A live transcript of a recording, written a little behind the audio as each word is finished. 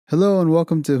Hello and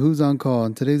welcome to Who's on Call.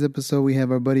 In today's episode, we have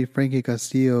our buddy Frankie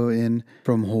Castillo in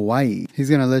from Hawaii. He's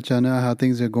going to let y'all know how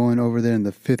things are going over there in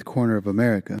the fifth corner of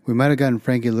America. We might have gotten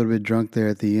Frankie a little bit drunk there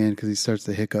at the end because he starts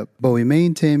to hiccup. But we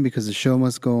maintain because the show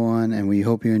must go on and we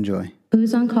hope you enjoy.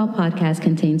 Who's on Call podcast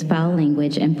contains foul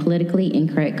language and politically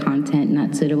incorrect content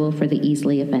not suitable for the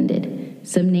easily offended.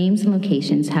 Some names and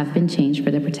locations have been changed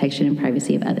for the protection and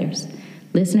privacy of others.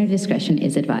 Listener discretion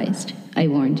is advised. I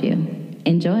warned you.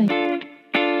 Enjoy.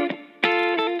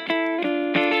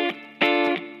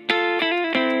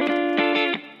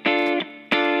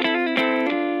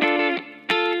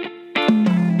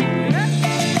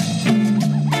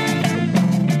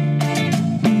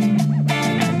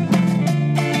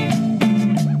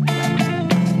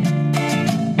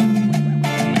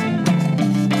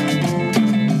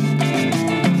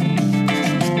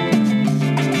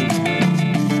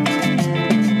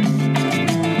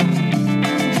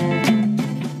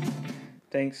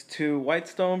 Thanks to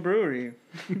Whitestone Brewery.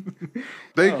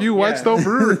 Thank you, Whitestone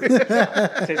Brewery.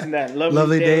 Tasting that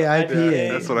lovely Day IPA.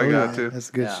 Yeah, that's what I got too.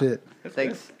 That's good shit.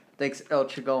 Thanks, El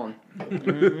Chigon.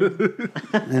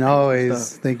 And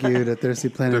always thank you to Thirsty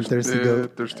Planet and Thirsty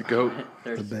Goat. Thirsty Goat.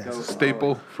 Thirsty best. Goat.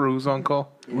 Staple for Who's on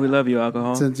Call. We love you,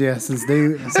 alcohol. Since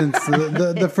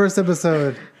the first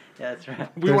episode, Yeah, that's right.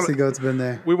 Thirsty Goat's been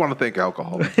there. We want to thank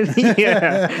alcohol.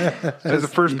 Yeah. That's the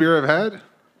first beer I've had.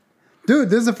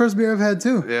 Dude, this is the first beer I've had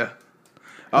too. Yeah.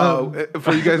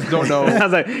 For you guys who don't know. I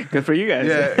was like, good for you guys.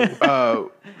 Yeah.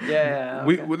 Yeah.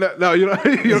 No, you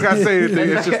don't gotta say anything.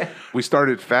 It's just we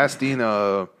started fasting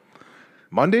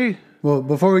Monday. Well,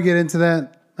 before we get into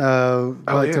that,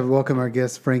 I'd like yeah. to welcome our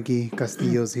guest, Frankie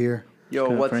Castillo's here. Yo,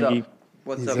 Good, what's Frankie. up?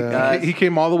 What's He's, up, uh, guys? He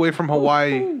came all the way from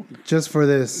Hawaii. Just for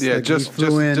this. Yeah, Like, just he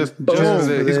flew in for for this.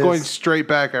 He's this. going straight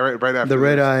back right after The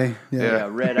red this. eye. Yeah. Yeah. Yeah,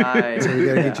 red eye. So we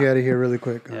got to get you out of here really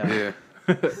quick. Yeah.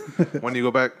 Yeah. When do you go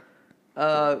back?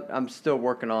 I'm still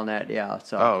working on that. Yeah.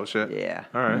 So. Oh, shit. Yeah.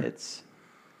 All right. It's.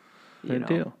 Good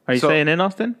deal. Are you So- staying in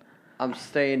Austin? I'm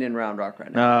staying in Round Rock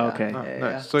right now. Oh, Yeah, okay. Oh, yeah,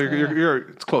 nice. So you're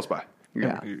it's close by.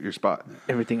 Yeah. Your spot.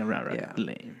 Everything around right? Yeah.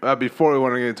 Lame. Before we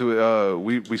want to get into it,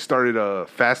 we started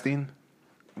fasting.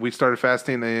 We started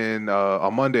fasting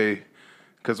on Monday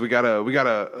because we got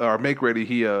our make ready.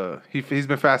 He's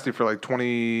been fasting for like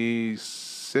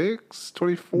 26,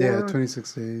 24? Yeah,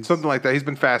 26 days. Something like that. He's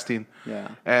been fasting. Yeah.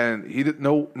 And he did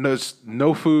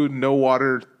no food, no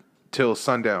water till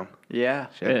sundown. Yeah.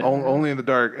 Shit. Only in the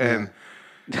dark. And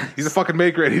he's a fucking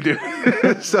make ready dude.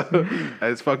 So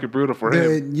it's fucking brutal for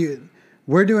him.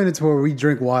 We're doing it to where we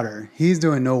drink water. He's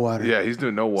doing no water. Yeah, he's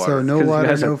doing no water. So no 'Cause you water,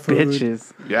 guys no are food.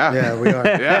 bitches. Yeah. Yeah, we are.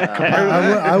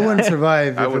 Yeah. I wouldn't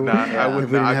survive. I if would it- not. I if would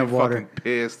we didn't not. I'd have be water. fucking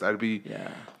pissed. I'd be Yeah.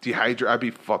 dehydrated. I'd be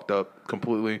fucked up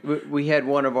completely. We had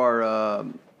one of our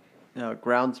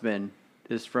groundsmen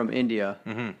is from India,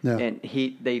 Yeah. and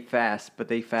they fast, but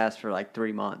they fast for like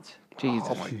 3 months. Jesus.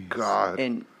 Oh my god.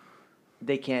 And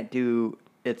they can't do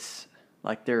it's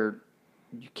like you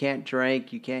can't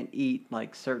drink, you can't eat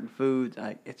like certain foods.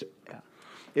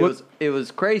 It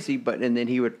was crazy, and then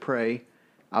he would pray.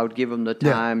 I would give him the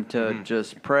time to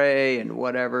just pray and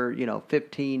whatever,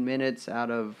 15 minutes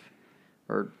out of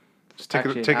or Just take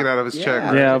actually, it out of his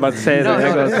check. Yeah, I was about to say no,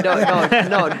 that.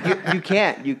 no, you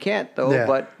can't though. Yeah.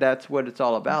 But that's what it's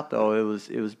all about, though. It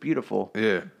was beautiful,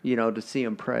 Yeah. to see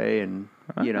him pray and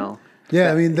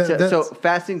Yeah, I mean, so that's,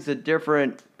 fasting's a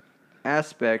different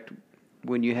aspect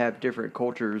when you have different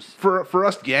cultures. For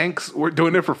us Yanks, we're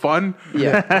doing it for fun.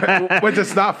 Yeah, Which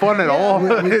it's not fun at all.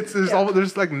 There's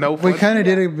like no fun. we kind of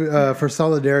did it for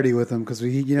solidarity with him because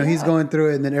he's going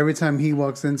through it, and then every time he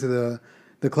walks into the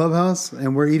clubhouse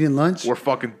and we're eating lunch, We're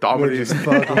fucking we're dominating. just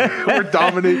fucking. We're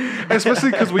dominating, especially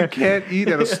because we can't eat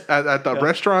at the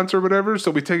restaurants or whatever.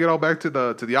 So we take it all back to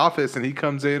the office, and he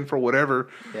comes in for whatever.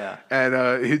 Yeah.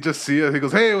 And he just see us. He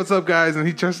goes, "Hey, what's up, guys?" And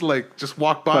he just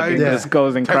walk by. Fucking Yeah. just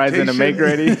goes and cries in a make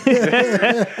ready.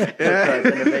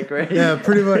 Yeah,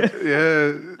 pretty much.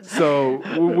 Yeah. So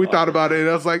we thought about it, and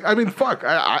I was like, I mean, fuck,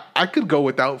 I could go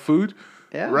without food.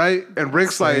 Yeah. Right? And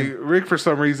Rick, for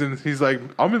some reason, he's like,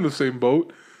 I'm in the same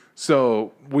boat.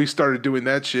 So we started doing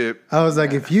that shit. I was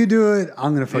like, if you do it,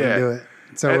 I'm gonna fucking Yeah. do it.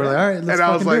 So we're like, all right, let's and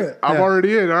I was fucking do like, it. I'm Yeah.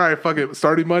 already in. All right, fuck it.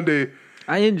 Starting Monday.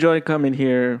 I enjoy coming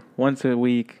here once a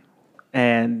week,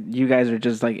 and you guys are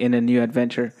just like in a new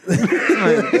adventure.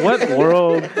 Like, what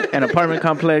world and apartment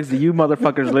complex do you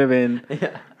motherfuckers live in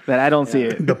that I don't see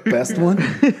it? The best one.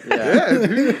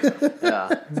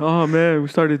 Yeah. Oh man, we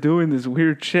started doing this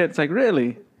weird shit. It's like,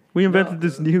 really? We invented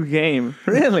this new game.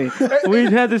 Really? We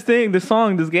had this thing, this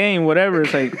song, this game, whatever.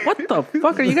 It's like, what the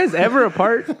fuck? Are you guys ever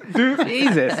apart? Dude,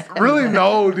 Jesus. really?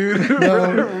 No, dude.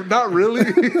 Not really.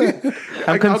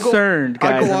 I'm concerned,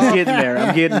 guys. I'm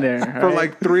getting there. For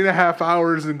like 3.5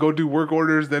 hours and go do work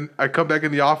orders. Then I come back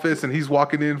in the office and he's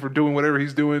walking in for doing whatever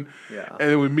he's doing. Yeah.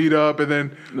 And then we meet up and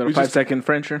then Little 5-second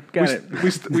Frencher. Got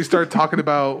it. we start talking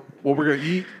about what we're gonna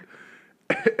eat,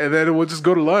 and then we'll just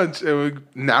go to lunch. And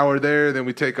now we're there. Then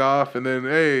we take off, and then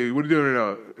hey, what are you doing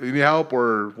right now? You need help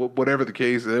or whatever the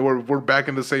case. And then we're back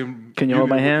in the same. Can you hold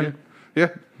my unit. hand? Yeah.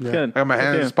 Good. I got my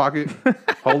hand in his pocket,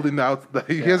 holding out.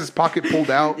 He has his pocket pulled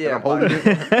out, and I'm holding it.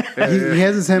 He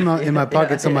has his hand in my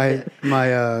pocket so my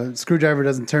screwdriver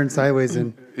doesn't turn sideways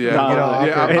and Yeah, get all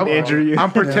awkward. and injure you.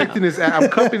 I'm protecting his. I'm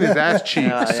cupping his ass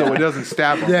cheek so it doesn't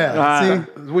stab him. Yeah,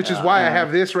 see? Which is why I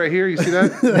have this right here. You see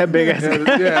that? That big ass.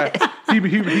 Yeah.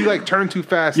 He like turned too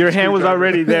fast. Your hand was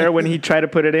already there when he tried to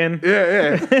put it in.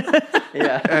 Yeah.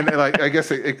 Yeah. And like I guess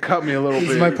it cut me a little It's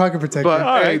bit. my pocket protector. But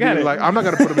All right, hey, got dude, it. like I'm not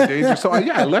gonna put him in danger. So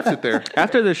I left it there.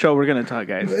 After the show, we're gonna talk,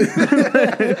 guys.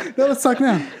 No, let's talk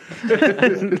now.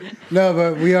 No,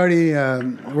 but we already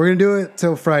we're gonna do it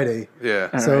till Friday.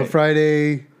 Yeah. So right.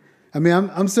 Friday, I mean,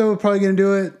 I'm still probably gonna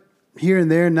do it here and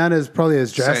there, not as probably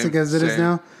as drastic as it is same.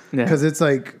 now, Yeah. because it's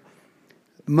like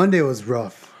Monday was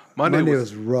rough. Monday was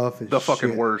was rough. As The fucking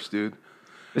shit. worst, dude.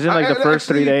 Isn't like the first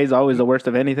 3 days always the worst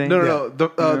of anything? No.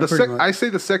 pretty much. I say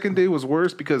the second day was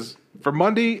worse because for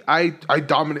Monday I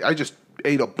dominated. I just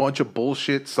ate a bunch of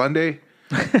bullshit Sunday,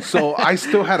 so I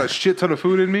still had a shit ton of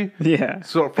food in me. Yeah.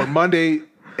 So for Monday,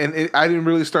 I didn't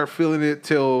really start feeling it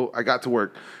till I got to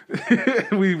work.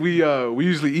 we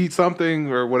usually eat something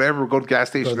or whatever, go to the gas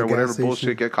station the or gas whatever station.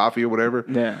 bullshit, get coffee or whatever.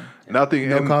 Yeah. Nothing.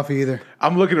 No and coffee either.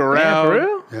 I'm looking around. for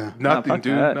real? Yeah. Nothing, fuck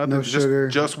dude. that. Nothing. No just, sugar.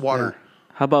 Just water.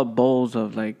 How about bowls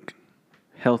of like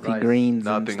healthy Rice. greens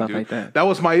Nothing, and stuff dude. like that? That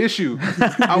was my issue.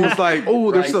 I was like,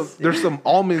 oh, Rice. there's some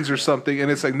almonds or something,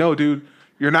 and it's like, no, dude,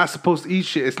 you're not supposed to eat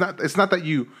shit. It's not that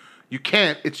you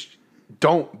can't. It's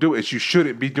don't do it. It's you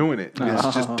shouldn't be doing it.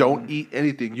 It's just don't eat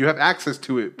anything. You have access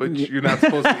to it, but you're not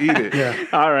supposed to eat it. Yeah.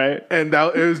 All right. And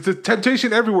that, it was the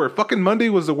temptation everywhere. Fucking Monday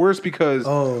was the worst because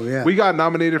Oh, yeah. we got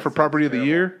nominated for Property of the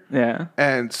Year. Yeah.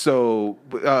 And so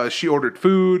she ordered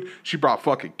food. She brought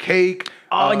fucking cake.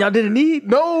 Oh, y'all didn't eat?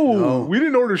 No, we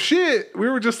didn't order shit. We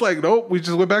were just like, nope. We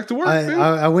just went back to work. dude.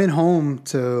 I went home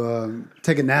to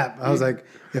take a nap. I was like,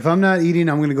 if I'm not eating,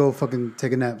 I'm gonna go fucking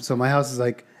take a nap. So my house is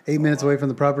like 8 minutes away from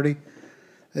the property,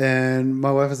 and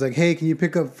my wife was like, "Hey, can you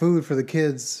pick up food for the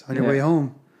kids on your way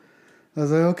home?" I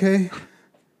was like, "Okay."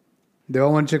 They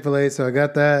all want Chick-fil-A, so I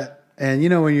got that. And you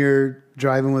know, when you're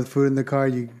driving with food in the car,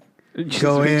 you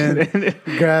go in,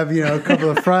 grab a couple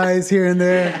of fries here and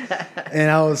there, and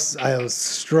I was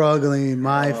struggling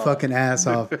my fucking ass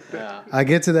off. I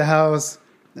get to the house,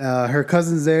 her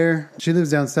cousin's there. She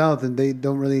lives down south, and they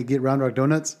don't really get Round Rock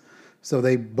donuts, so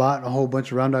they bought a whole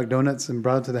bunch of Round Rock donuts and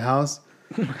brought it to the house.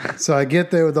 So I get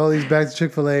there with all these bags of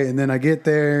Chick-fil-A, and then I get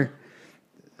there,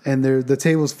 and the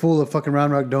table's full of fucking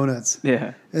Round Rock donuts.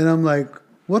 Yeah. And I'm like,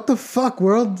 what the fuck,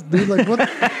 world? Dude, like, what?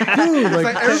 Dude,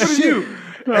 like, everybody shit. knew.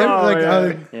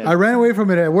 I ran away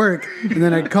from it at work, and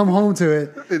then I come home to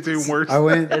it. It's even worse. I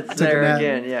went, It's took there a nap.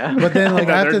 again, yeah. But then, like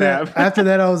Another after nap.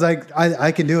 that, I was like,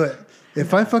 I can do it.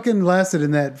 If I fucking lasted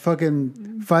in that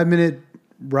fucking 5-minute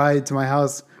ride to my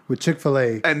house with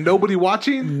Chick-fil-A, And nobody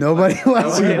watching. nobody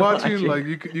was. Nobody watching. Like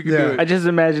you could Yeah. do I it. just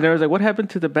imagine I was like, what happened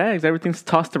to the bags? Everything's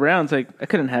tossed around. It's like, I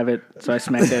couldn't have it. So I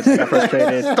smacked it. I got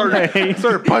frustrated.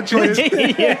 Started punching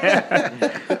it. Yeah.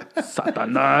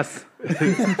 Satanas.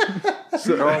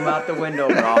 Throw them out the window,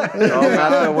 bro. Throw them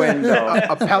out the window.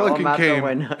 A pelican out the came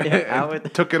window. Yeah, out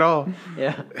with- took it all.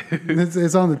 yeah.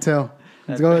 It's on the tail.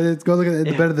 Let's go look at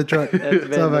the bed of the truck. That's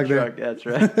It's all been the back there. truck. That's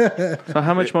right. So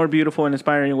how much more beautiful and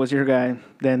inspiring was your guy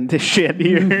than this shit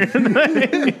here?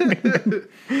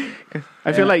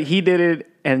 I feel like he did it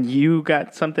and you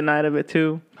got something out of it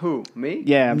too. Who? Me?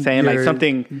 Yeah, I'm saying like Your-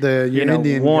 something your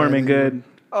Indian warm guy and that you- good.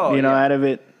 Oh, you know, yeah. out of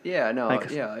it. Yeah, no, Like,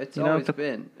 yeah. It's you know, always the-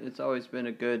 been. It's always been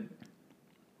a good.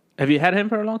 Have you had him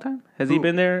for a long time? Has he Who?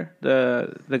 been there?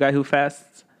 The guy who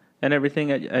fasts and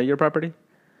everything at your property?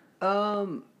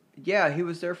 Yeah, he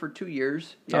was there for 2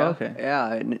 years. Yeah, Oh, okay.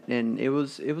 Yeah, and it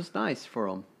was nice for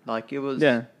him. Like it was.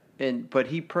 Yeah. But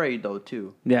he prayed though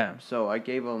too. Yeah. So I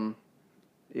gave him.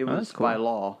 It Oh, was that's cool. by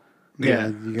law. Yeah, Yeah.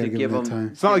 you gotta To give give him that him- time.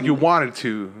 It's not like you wanted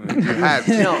to. You had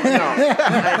to.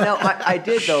 No, I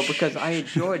did though because I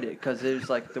enjoyed it because it was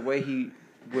like the way he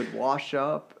would wash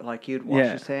up, like he would wash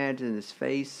Yeah. his hands and his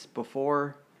face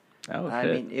before. Oh, I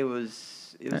shit. mean, it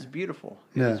was beautiful.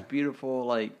 It Yeah. was beautiful.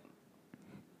 Like,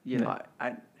 you know,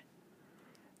 Yeah.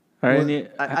 Are Well, any?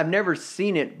 I've never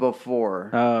seen it before.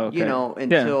 Oh, okay. You know,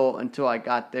 Yeah. until I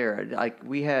got there. Like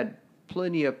we had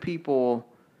plenty of people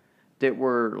that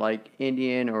were like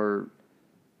Indian or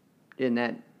in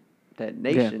that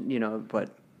nation, you know, but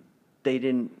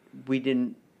we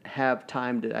didn't have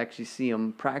time to actually see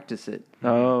them practice it.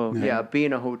 Oh, okay. Yeah,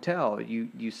 being a hotel,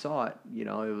 you saw it. You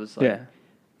know, it was like, Yeah.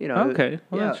 you know, Okay.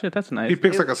 Well, yeah. shit, that's nice. He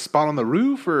picks like a spot on the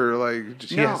roof, or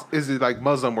like No. is it like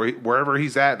Muslim where wherever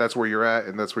he's at, that's where you're at,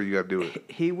 and that's where you got to do it.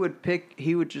 He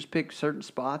would just pick certain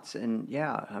spots, and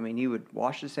yeah, I mean, he would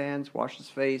wash his hands, wash his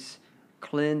face,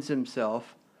 cleanse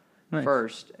himself Nice.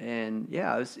 first, and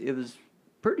yeah, it was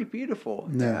pretty beautiful.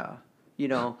 Yeah. Yeah, you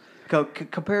know,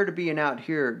 compared to being out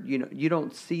here, you know, you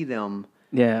don't see them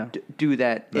Yeah. do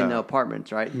that in No. the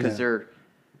apartments, right? Because Yeah.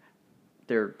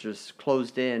 they're just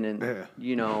closed in, and Yeah.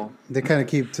 you know, They kind of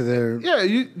keep to their. Yeah,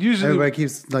 you usually Everybody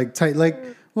keeps like tight. Like,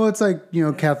 well, it's like, you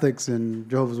know, Catholics and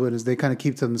Jehovah's Witnesses. They kind of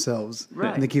keep to themselves,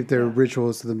 Right. And they keep their Yeah.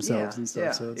 rituals to themselves Yeah, and stuff.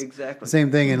 yeah, So it's exactly. the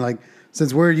same thing. And like,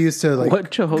 since we're used to like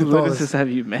What Jehovah's Catholic- Witnesses have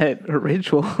you met or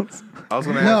rituals? I was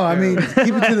gonna ask. No, I mean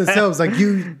keep it to themselves. Like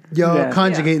y'all Yeah.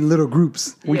 conjugate in little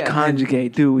groups, We Yeah.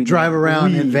 conjugate, do we? drive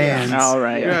around in We- vans, All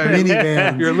right. Yeah.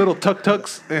 minivans. your little tuk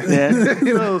tuks, Yeah.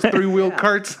 you know, those 3-wheel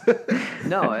carts.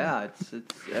 no, yeah, it's.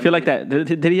 I feel like that.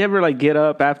 Did he ever like get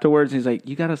up afterwards? And he's like,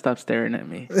 "You gotta stop staring at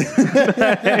me."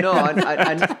 No,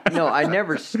 I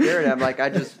never stared at him. Like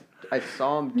I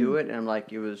saw him do it, and I'm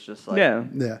like, it was just like, Yeah.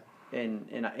 Yeah,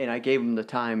 and I gave him the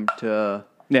time to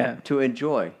Yeah.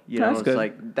 enjoy. You know, That's it's good.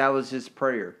 like that was his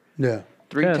prayer. yeah.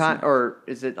 3 Yeah, times, or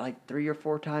is it like 3 or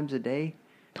 4 times a day?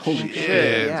 Holy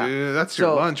Yeah, dude, that's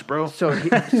your lunch, bro. So,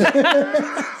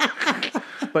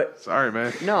 but Sorry,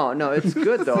 man. no, it's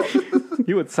good though.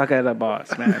 You would suck at a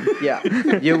boss, man. Yeah,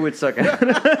 you would suck at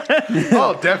it.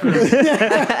 Oh, definitely.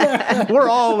 we're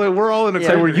all in a. Yeah.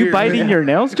 So were you here. biting your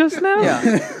nails just now?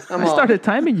 Yeah, I started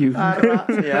timing you.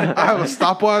 Yeah, I have a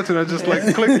stopwatch and I just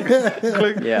like click,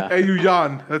 click. Yeah. Hey, you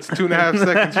yawn. That's 2.5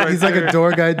 seconds right He's like there. a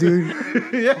door guy, dude.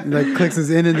 Yeah. He, like clicks his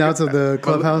in and outs of the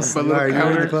clubhouse. my All little right, you're in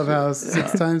the counter. clubhouse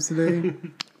 6 times today.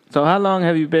 So how long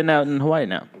have you been out in Hawaii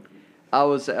now? I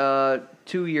was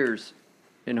 2 years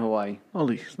in Hawaii.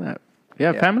 Holy snap! You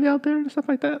have Yeah. family out there and stuff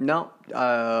like that? No,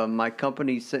 my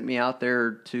company sent me out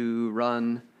there to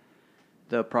run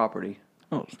the property.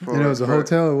 Oh, And it was a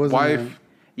hotel. It wasn't. Wife,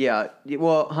 Yeah,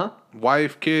 well,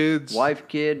 wife, kids. wife,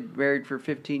 kid, married for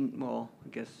 15. Well, I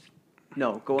guess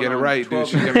no. Going Get it on right, 12,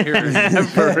 dude. She can hear it.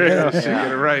 for real. She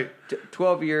get it right.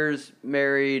 12 years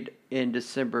married in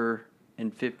December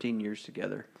and 15 years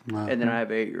together. Wow. And then I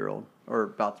have an 8-year-old, or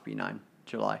about to be 9,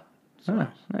 July. Oh,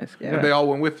 nice. Yeah. They all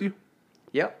went with you.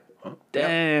 Yep.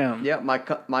 Damn. Yep.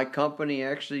 My company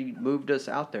actually moved us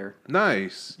out there.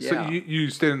 Nice. Yeah. So you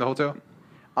stayed in the hotel.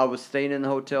 I was staying in the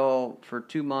hotel for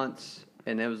 2 months,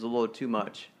 and it was a little too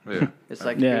much. Yeah. It's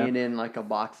like Yeah. being in like a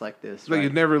box like this. It's like right? you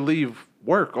never leave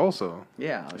work. Also.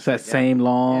 Yeah. It's that same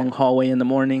long Yeah. hallway in the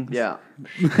morning. Yeah.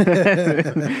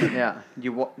 Yeah.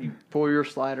 You pull your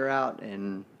slider out,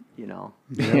 and you know.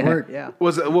 That work. Yeah.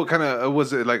 Was it what kind of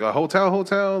was it like a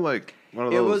hotel like one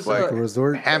of It those was like A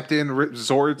resort. Hampton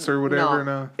resorts or whatever?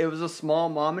 No. It was a small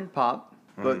mom and pop,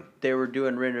 but they were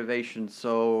doing renovations.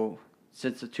 So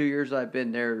since the 2 years I've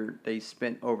been there, they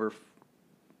spent over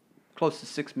close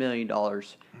to $6 million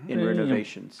in Damn.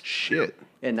 renovations, Shit.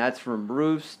 and that's from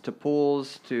roofs to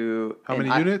pools to How many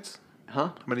units? Huh?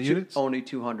 How many units? Only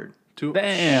 200. Two.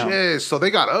 Damn. Shit. So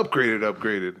they got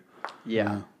upgraded.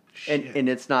 Yeah, and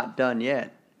it's not done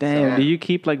yet. Damn. So, Do you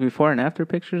keep like before and after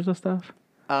pictures of stuff?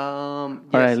 Yes.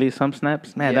 Or at least some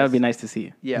snaps? Man, that would be Yes. nice to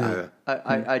see. Yeah,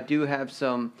 I do have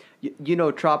some. You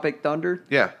know Tropic Thunder,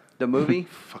 Yeah. the movie?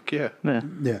 Fuck yeah. Yeah.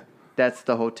 Yeah. That's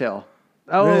the hotel.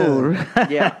 Oh,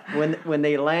 Yeah, when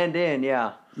they land in,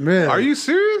 yeah. Really? Are you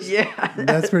serious? Yeah.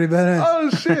 That's pretty badass. Oh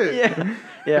shit.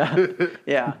 Yeah.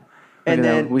 Yeah. And you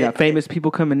know, then we got famous people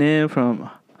coming in from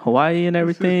Hawaii and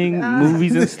everything,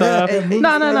 movies and stuff.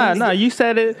 No. You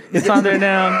said it. It's on there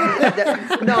now.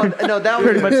 no, that was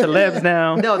Pretty much celebs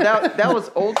now. no, that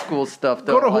was old school stuff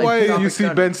though. Go to like Hawaii and Tropic you see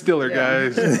Thunder. Ben Stiller,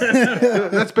 guys.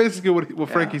 That's basically what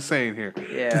Frankie's saying here.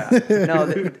 Yeah. No,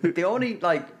 the only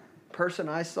like person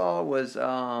I saw was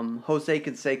Jose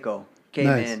Canseco came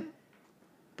Nice. in,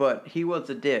 but he was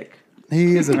a dick.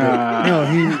 He is a dick. No,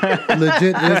 he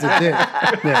legit is a dick.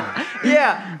 Yeah.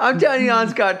 Yeah, I'm telling you, on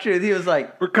Scott Truth. He was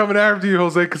like, We're coming after you,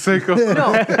 Jose Canseco.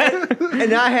 no,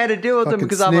 and I had to deal with him Fucking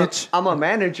because snitch. I'm a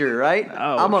manager, right?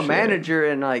 Oh, I'm a shit. manager,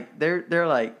 and like they're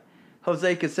like,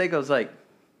 Jose Canseco's like,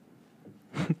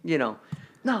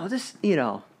 no, this,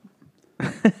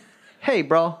 hey,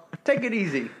 bro, take it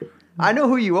easy. I know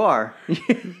who you are.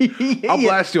 I'll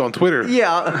blast you on Twitter.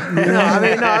 Yeah. No,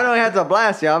 I don't have to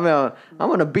blast you. I'm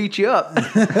gonna beat you up.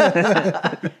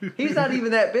 He's not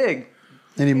even that big.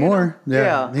 Anymore.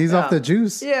 Yeah. He's off the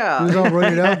juice. Yeah. He was all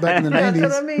roided out back in the 90s.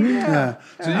 That's what I mean. Yeah.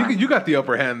 So you got the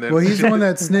upper hand then. Well, he's the one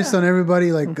that snitched on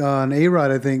everybody, like on A-Rod,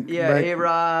 I think. Yeah, back,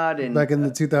 A-Rod and back in the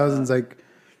 2000s, like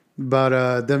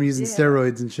about them using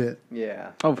steroids and shit.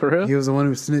 yeah. Oh, for real? He was the one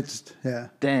who snitched. Yeah.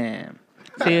 Damn.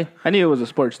 See, I knew it was a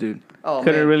sports dude. Oh,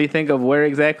 Couldn't man. really think of where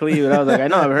exactly, but I was like, I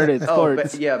know I've heard it. Oh,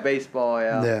 Sports. baseball.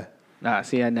 Yeah. Yeah. Nah,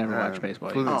 see, I never watched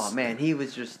baseball. Please. Oh man, he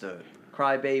was just a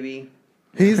crybaby.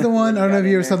 He's the one. I don't know if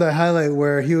you ever got saw in there. that highlight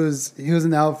where he was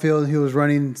in the outfield. He was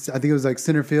running. I think it was like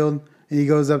center field, and he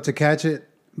goes up to catch it,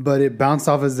 but it bounced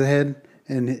off his head,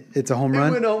 and it's a home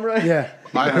run. went home run? Yeah,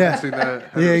 I haven't seen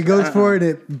that. yeah. He goes for it.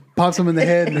 It pops him in the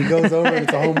head, and he goes over. And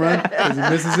it's a home run because he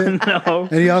misses it. No.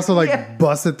 And he also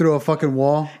busted through a fucking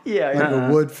wall. Yeah, like yeah.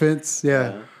 a wood fence.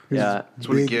 Yeah, He was Yeah. That's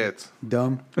what he big, gets.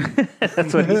 Dumb.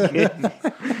 That's what he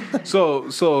gets.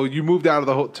 So you moved out of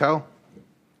the hotel?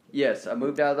 Yes, I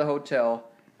moved out of the hotel.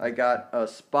 I got a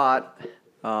spot,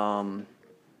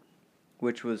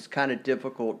 which was kind of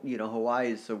difficult. You know,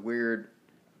 Hawaii is a weird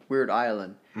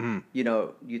island. Mm-hmm. You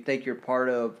know, you think you're part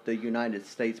of the United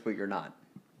States, but you're not.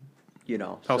 You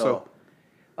know, How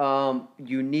so?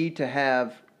 You need to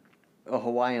have a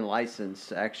Hawaiian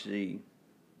license actually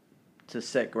to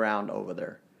set ground over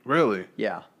there. Really?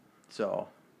 Yeah, so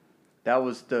that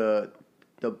was the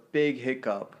big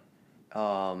hiccup.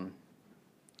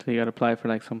 So you got to apply for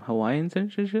like some Hawaiian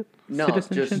citizenship? No,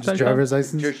 Citizenship just type driver's stuff?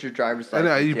 license. Just your driver's And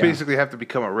license. you yeah. basically have to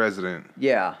become a resident.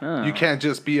 Yeah. Oh. You can't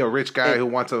just be a rich guy who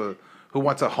wants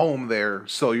a home there.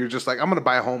 So you're just like, I'm gonna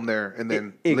buy a home there and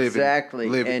then Exactly.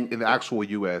 live And- in the actual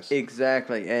U.S.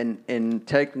 Exactly, and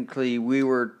technically we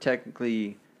were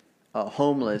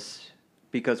homeless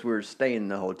because we were staying in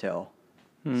the hotel.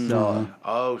 So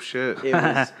Oh shit!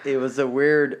 it was a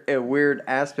weird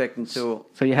aspect until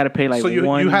So you had to pay like So you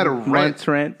one had to rent. month's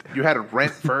rent? You had to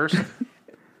rent first,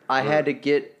 I had to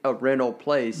get a rental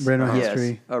place. Rental yes,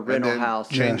 history. a and rental then house.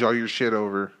 change all your shit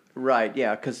over. Right,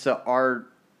 yeah, because our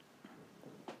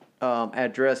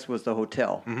address was the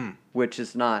hotel, which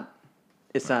is not.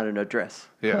 It's not an address.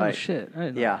 Yeah. Oh, right? shit. I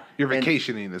didn't know. Yeah, You're And-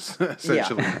 vacationing,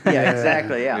 essentially. Yeah,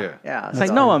 exactly. Yeah, Yeah. yeah. It's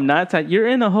like, no, I'm not. It's like, you're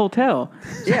in a hotel.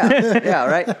 yeah,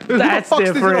 right. That's fuck stays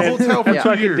in a different. hotel for That's 2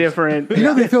 fucking years? different. You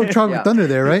know they filmed Tropic Yeah. Thunder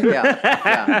there, right?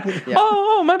 Yeah.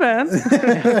 Oh, my bad.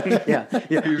 Yeah.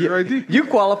 Here's your ID. You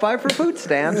qualify for food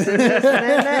stamps.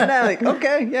 Like,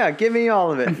 okay, yeah, give me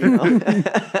all of it. You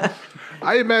know?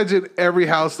 I imagine every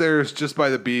house there is just by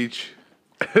the beach.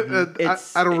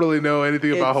 I don't really know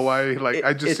anything about Hawaii. Like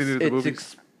I just seen it in the it's movies.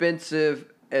 expensive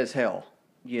as hell,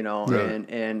 you know. Yeah.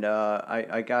 And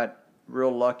I got real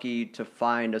lucky to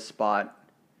find a spot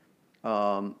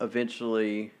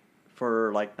eventually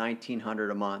for like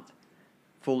 $1,900 a month,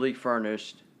 fully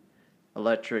furnished,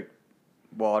 electric,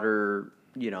 water.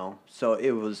 You know, so it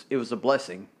was a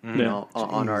blessing. You Yeah. know,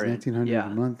 on our end. 1900 Yeah. a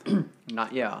month.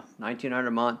 $1,900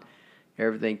 a month,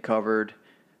 everything covered.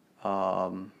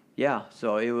 Yeah,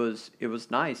 so it was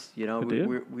nice. You know, Good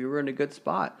deal. we were in a good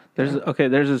spot. There's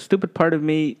a stupid part of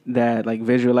me that like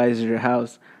visualizes your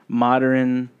house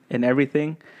modern and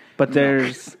everything, but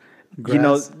there's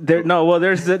Grass.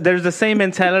 there's the same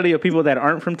mentality of people that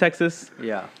aren't from Texas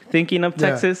Yeah, thinking of Yeah.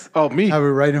 Texas. Oh, me. How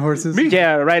we're riding horses.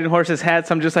 Yeah, riding horses,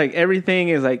 hats. I'm just like everything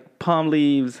is like palm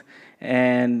leaves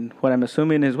and what I'm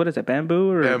assuming is what is it, bamboo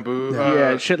or Bamboo.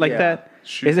 Yeah, shit like yeah. that.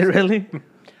 Shoot. Is it really?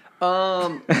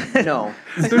 no,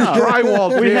 There's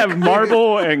drywall. We Dick. have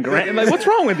marble and granite. Like, what's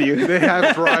wrong with you? They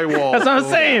have drywall. That's what I'm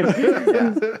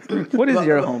saying. What is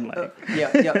your home like?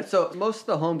 yeah. So most of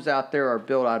the homes out there are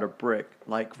built out of brick,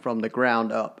 like from the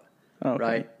ground up, Okay.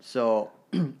 right? So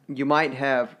you might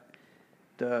have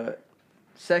the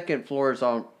second floor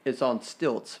is on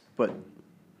stilts, but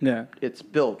Yeah. it's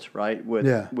built right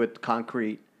with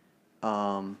concrete,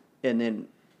 and then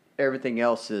everything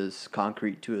else is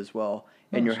concrete too as well.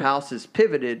 And your house is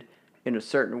pivoted in a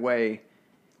certain way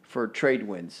for trade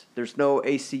winds. There's no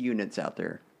AC units out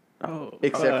there Oh.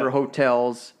 except for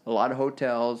hotels. A lot of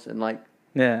hotels and like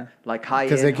Yeah. high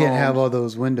Because they can't have homes. all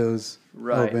those windows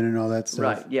Right. open and all that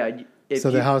stuff. Right. Yeah. If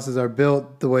So the you- houses are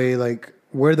built the way like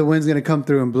where the wind's gonna come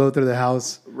through and blow through the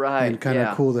house, Right, and kind of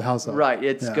yeah. cool the house off. Right.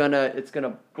 It's Yeah.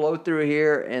 gonna blow through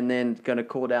here and then gonna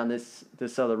cool down this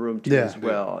other room too Yeah. as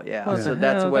well. Yeah. What So the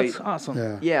that's hell? the way. That's awesome.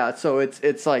 Yeah. Yeah. So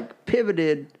it's like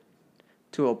pivoted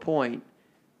to a point.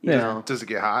 You Yeah. know. Does it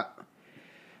get hot?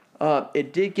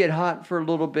 It did get hot for a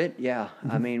little bit. Yeah.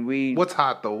 I mean we. What's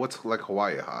hot though? What's like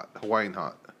Hawaiian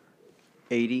hot?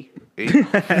 80. 80.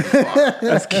 Fuck.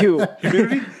 That's cute.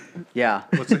 Humidity? Yeah,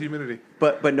 What's the humidity?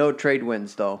 but no trade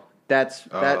winds though. That's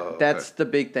Oh, that's okay. the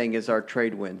big thing is our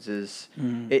trade winds. Is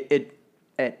it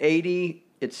at 80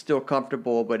 it's still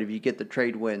comfortable, but if you get the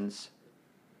trade winds,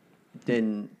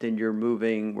 then you're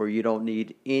moving where you don't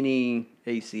need any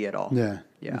AC at all. Yeah.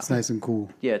 Yeah. It's nice and cool.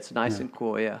 Yeah, it's nice and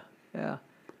cool. Yeah, yeah.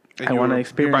 And I wanna you're by the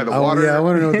experience- Oh, water. yeah. I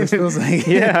want to know what this feels like.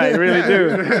 Yeah, I really Yeah,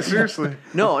 do. yeah, seriously.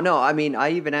 No. I mean, I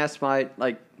even asked my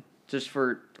just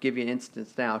for give you an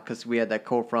instance now because we had that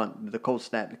cold front, the cold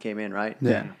snap that came in, right?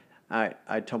 Yeah.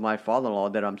 I told my father-in-law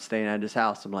that I'm staying at his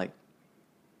house. I'm like,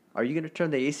 "Are you going to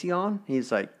turn the AC on?"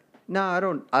 He's like, "No, I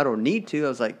don't need to." I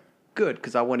was like, "Good,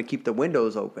 because I want to keep the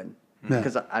windows open Yeah.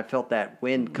 because I felt that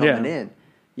wind coming Yeah. in,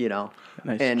 you know."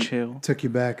 Nice and chill. Took you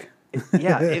back.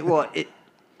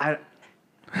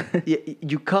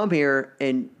 you come here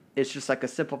and it's just like a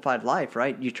simplified life,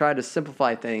 right? You try to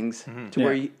simplify things to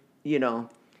where Yeah. you know,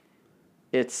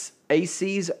 it's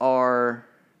ACs are,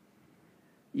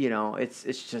 you know, it's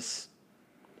just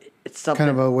it's something.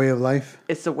 Kind of a way of life.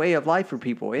 It's a way of life for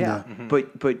people, yeah. Yeah.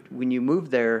 But when you move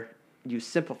there, you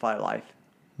simplify life,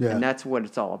 Yeah. and that's what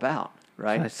it's all about,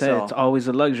 right? I said it's always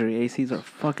a luxury. ACs are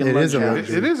fucking It is a luxury.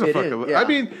 luxury. It is a It fucking. is, yeah. I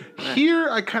mean, here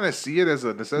I kind of see it as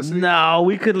a necessity. No,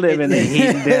 we could live in the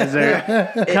heat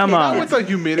desert. Come Not on. with the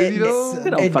humidity though.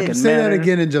 It don't fucking Say that matter.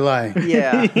 again in July.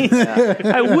 yeah. Yeah.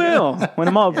 I will when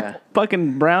I'm all Yeah.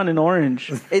 fucking brown and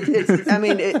orange. It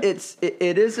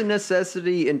is a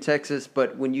necessity in Texas,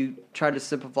 but when you try to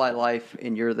simplify life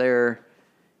and you're there,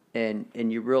 and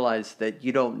you realize that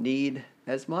you don't need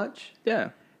as much, Yeah,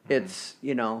 it's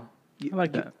you know. I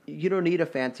like that. You don't need a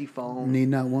fancy phone. Need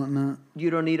not, want not. You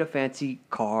don't need a fancy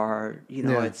car. You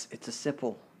know, Yeah. it's a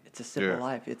simple Yeah.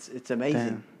 life. It's amazing.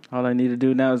 Damn. All I need to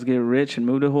do now is get rich and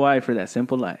move to Hawaii for that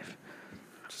simple life.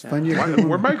 Just find your.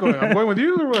 Where am I going? I'm going with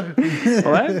you. Or what?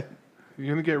 What? You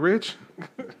gonna get rich?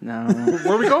 No.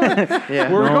 Where are we going?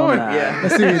 Yeah. Where are we No, going? nah. Yeah. I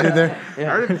see what you did there.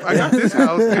 I got this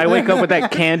house. I wake up with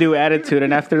that can-do attitude,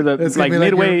 and after the It's gonna like be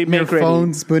midway your make ready.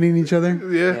 phones spooning each other.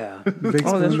 Yeah. Yeah. Big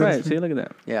Oh, that's spoon. right. See, look at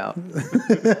that. Yeah.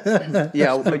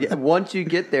 Yeah. Once you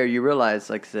get there, you realize,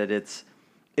 like I said,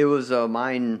 it was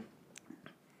mine.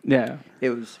 Yeah, It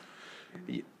was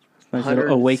nice 100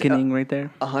 little awakening right there.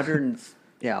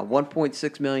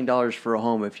 $1.6 million for a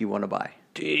home if you want to buy.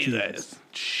 Jesus.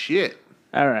 Shit.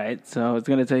 All right, so it's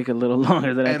gonna take a little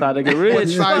longer than I And thought to get What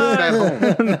rich. size is that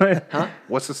home? Huh?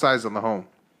 What's the size on the home?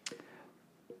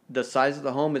 The size of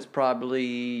the home is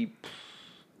probably,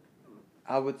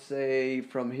 I would say,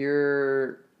 from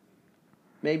here,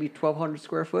 maybe 1,200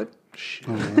 square foot.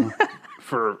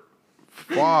 For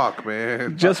fuck,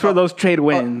 man. Just for those trade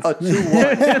wins. A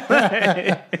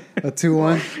 2-1. A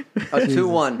 2-1. A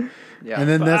 2-1. Yeah. And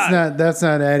then that's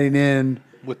not adding in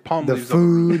With palm the leaves.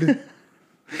 food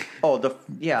the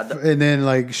and then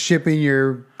like shipping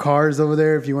your cars over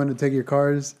there if you want to take your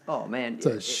cars. oh man, It's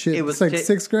a shit. It was It's like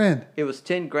ti- $6,000. It was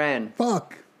 10 grand.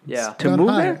 Fuck. Yeah, To Gone move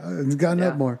high. there? It's gotten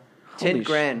up Yeah. more. 10 Holy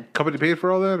grand. Company paid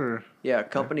for all that, or Yeah,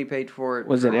 company paid for it.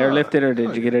 Was it airlifted or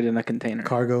did you get it in a container?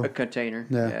 Cargo. a container?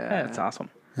 Yeah. Yeah, that's awesome.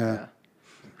 Yeah.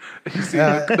 you see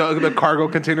the cargo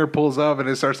container pulls up and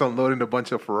it starts unloading a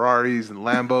bunch of Ferraris and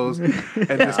Lambos, and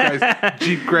this guy's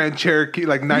Jeep Grand Cherokee,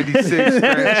 like '96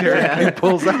 Grand Cherokee,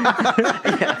 pulls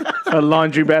out. A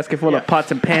laundry basket full of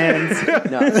pots and pans.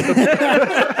 No.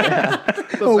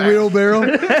 Oh,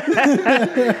 wheelbarrow.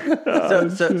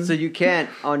 So you can't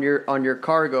on your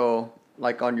cargo,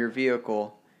 like on your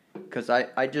vehicle, because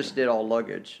I just did all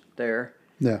luggage there.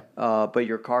 Yeah. But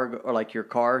your cargo or like your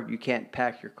car, you can't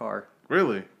pack your car.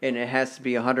 Really? And it has to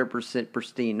be 100%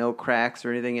 pristine, no cracks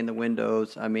or anything in the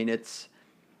windows. I mean, it's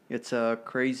a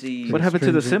crazy. What happened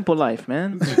to the Stringent. simple life,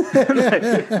 man?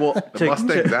 Well,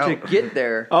 Mustang's to out. get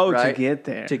there. Oh, right?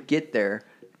 to get there.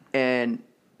 and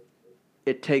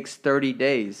it takes 30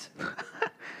 days.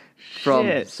 From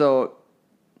Shit. so,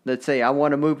 let's say I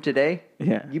want to move today.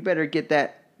 Yeah. You better get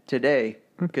that today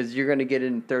because you're going to get it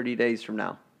in 30 days from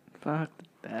now. Fuck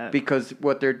that. Because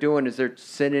what they're doing is they're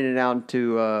sending it out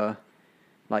to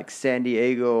like San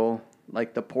Diego,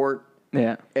 like the port,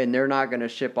 Yeah. and they're not going to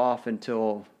ship off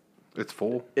until It's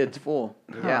full. it's full.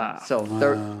 Yeah, Ah.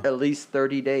 so at least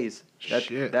 30 days.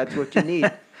 Shit. That's what you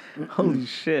need. Holy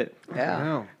shit. Yeah,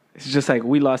 Wow. It's just like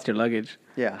we lost your luggage.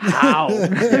 yeah. How?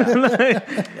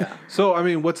 So, I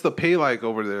mean, what's the pay like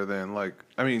over there then? Like,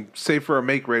 I mean, say for a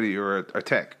make ready or a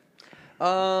tech.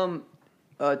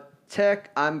 Tech,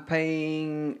 I'm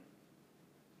paying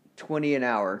 $20 an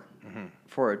hour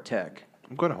for a tech.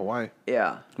 I'm going to Hawaii.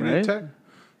 Yeah. You need a Right? tech?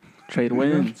 Trade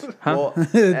wins, huh?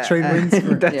 Well, Trade wins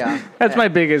for That's my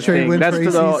biggest Trade thing. win for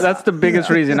ACs. That's the biggest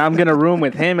reason. I'm gonna room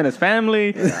with him and his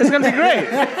family. It's gonna be great.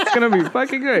 It's gonna be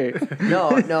fucking great.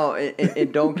 no,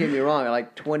 and don't get me wrong.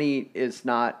 Like 20 is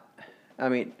not. I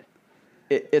mean,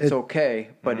 it's okay,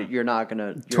 but you're not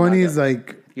gonna. 20 is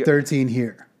like 13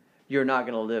 here. You're not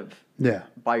gonna live Yeah.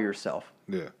 by yourself.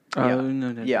 Yeah.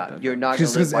 Yeah, you're not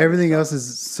Just gonna because live by everything yourself. else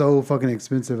is so fucking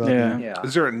expensive out Yeah. there. Yeah.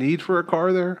 Is there a need for a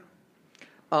car there?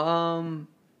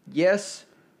 Yes,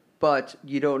 but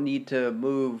you don't need to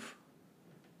move.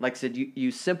 Like I said,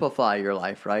 you simplify your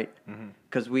life, right?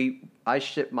 Because I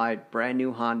shipped my brand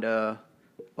new Honda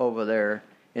over there,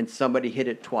 and somebody hit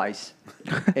it twice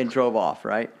and drove off,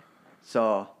 right?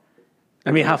 So,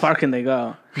 I mean, how far can they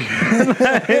go?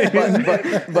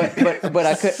 but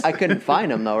I couldn't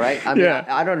find them though, right? I mean, Yeah.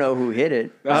 I don't know who hit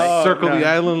it. Circle the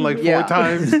island like 4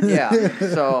 times. Yeah.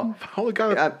 So Only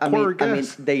got a I quarter mean,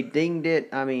 gas. they dinged it.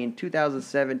 I mean,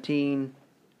 2017,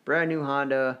 brand new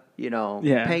Honda.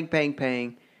 Yeah.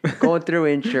 Pang, going through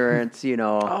insurance.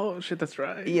 Oh shit, that's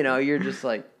right. You're just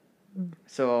like,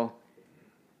 so.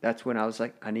 That's when I was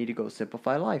like, I need to go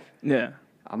simplify life. Yeah.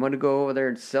 I'm gonna go over there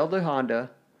and sell the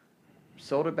Honda,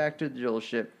 sold it back to the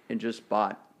dealership, and just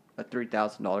bought a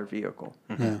 $3,000 vehicle.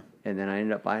 Yeah. And then I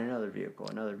ended up buying another vehicle,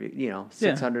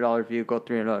 $600 vehicle,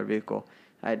 $300 vehicle.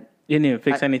 You didn't even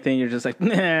fix anything. You're just like,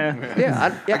 nah.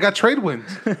 Yeah, I got trade wins.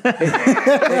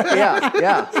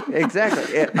 yeah, exactly.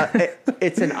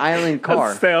 It's an island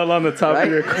car, Sail on the top right?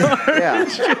 of your car.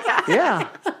 yeah,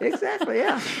 exactly.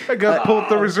 Yeah, I got pull up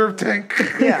the reserve tank.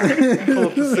 yeah, Pull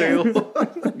up the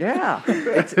sail. yeah.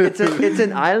 It's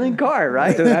an island car,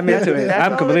 right? Dude, I'm into it. That's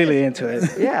I'm all completely into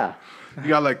it. Yeah. You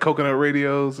got like coconut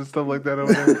radios and stuff like that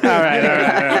over there. All right.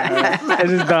 It's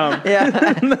just dumb.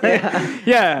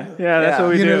 Yeah. Yeah, that's what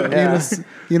we do.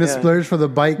 You know, splurge for the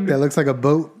bike that looks like a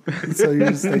boat. So you're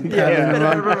just like paddling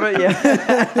around.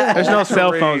 There's no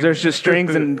cell phones. There's just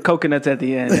strings and coconuts at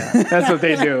the end. That's what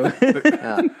they do.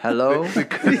 Hello? Is there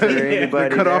They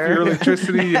anybody cut off there? your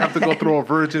electricity. You have to go through a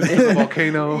virgin to the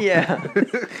volcano. Yeah.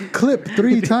 Clip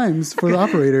 3 times for the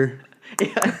operator.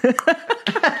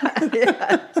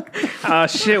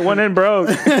 Shit, one end broke.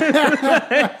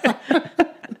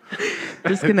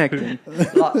 Disconnecting.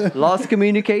 Lost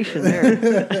communication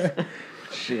there.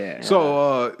 Shit.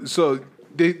 So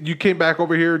you came back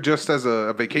over here just as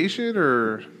a vacation,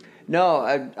 or No,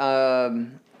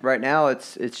 right now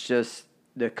it's just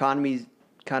the economy's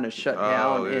kind of shut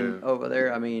down over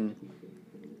there. I mean,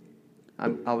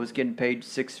 I was getting paid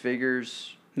 6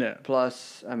 figures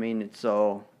plus. I mean,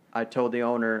 so I told the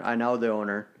owner, I know the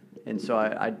owner, and so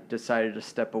I decided to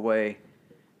step away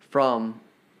from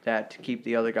that to keep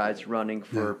the other guys running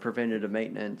for preventative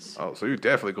maintenance. oh, so you're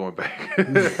definitely going back.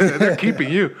 They're keeping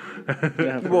you.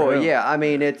 Well, yeah, I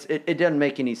mean, it doesn't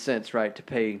make any sense, right, to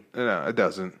pay. No, it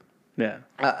doesn't. Yeah.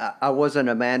 I wasn't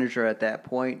a manager at that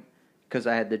point because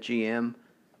I had the GM,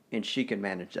 and she can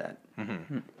manage that.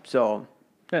 Mm-hmm. So,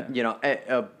 Yeah.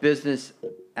 a business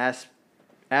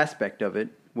aspect of it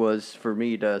was for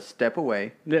me to step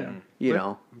away,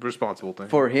 Yeah. Responsible thing.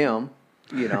 for him,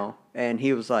 and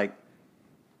he was like,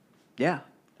 yeah,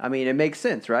 I mean, it makes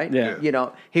sense, right? Yeah.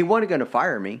 He wasn't going to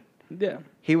fire me. Yeah.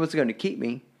 He was going to keep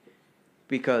me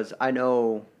because I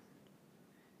know,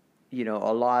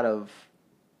 a lot of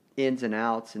ins and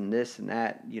outs and this and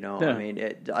that, Yeah. I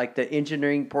mean, like the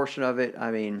engineering portion of it, I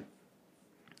mean,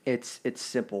 it's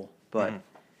simple, but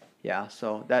yeah,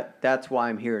 so that's why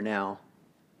I'm here now.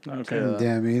 Okay.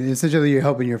 Yeah, I mean, essentially you're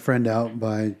helping your friend out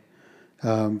by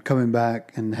coming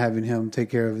back and having him take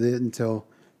care of it until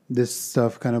this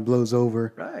stuff kind of blows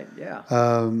over. Right, yeah.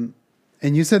 And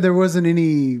you said there wasn't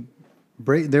any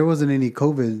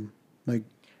COVID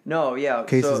No, yeah.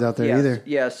 cases out there yeah, either.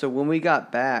 Yeah, so when we got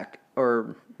back,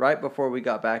 or right before we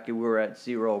got back, we were at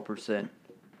 0%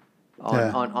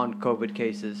 on COVID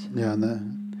cases. Yeah, on that.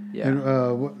 Yeah. And,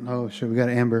 oh shit, we got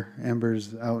Amber.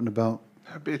 Amber's out and about.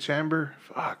 That bitch Amber.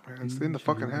 Fuck, man. Stay in the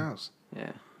fucking house.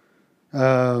 Yeah.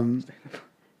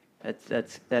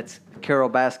 That's Carol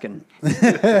Baskin.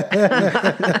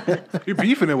 You're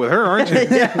beefing it with her, aren't you?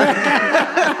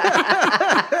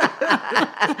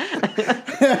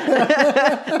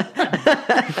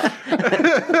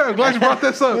 I'm glad you brought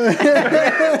this up.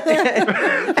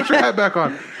 Put your hat back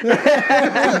on.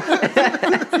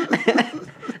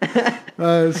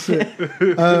 Shit.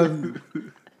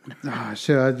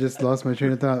 Shit, I just lost my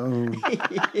train of thought.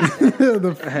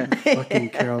 The fucking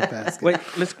Carol Baskin. Wait,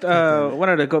 let's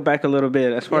wanted to go back a little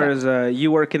bit as far as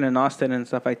you working in Austin and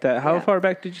stuff like that. How far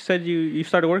back did you said you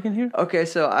started working here? Okay,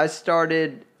 so I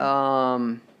started.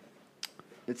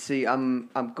 Let's see, I'm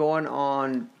going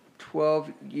on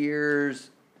 12 years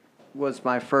was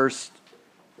my first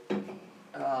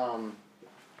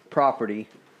property,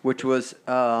 which was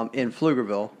in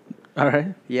Pflugerville. All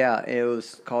right. Yeah, it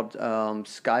was called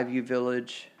Skyview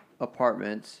Village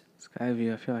Apartments.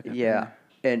 Skyview, I feel like. Yeah,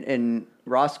 and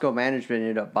Roscoe Management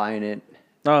ended up buying it.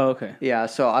 Oh, okay. Yeah,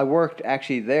 so I worked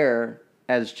actually there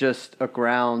as just a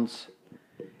grounds,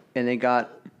 and they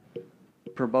got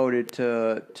promoted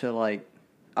to like,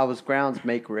 I was grounds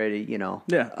make ready, you know.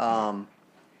 Yeah.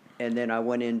 And then I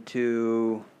went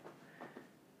into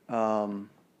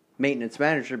maintenance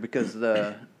manager because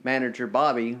the manager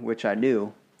Bobby, which I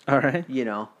knew, All right. you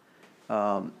know.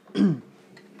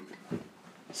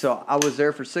 So I was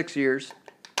there for 6 years.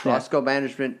 Yeah. Roscoe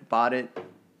Management bought it.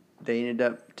 They ended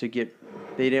up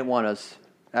they didn't want us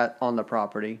on the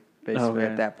property, basically,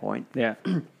 Okay. at that point. Yeah.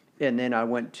 And then I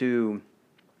went to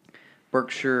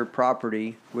Berkshire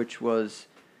Property, which was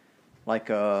like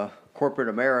a corporate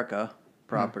America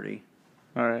property.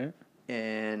 All right.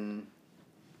 And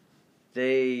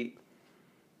they,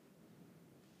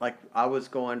 like, I was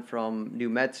going from New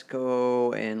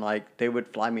Mexico, and like they would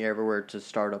fly me everywhere to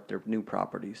start up their new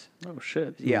properties. Oh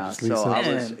shit. Yeah, just so lease up.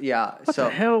 I was, Man. yeah, What so the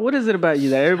hell? What is it about you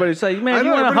that everybody's like, man,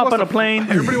 you want to everybody hop on wants a plane?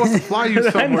 Everybody wants to fly you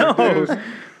I somewhere, know. dude.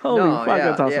 Holy no, fuck, yeah,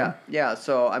 that's awesome. yeah.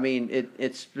 So I mean,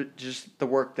 it's just the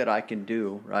work that I can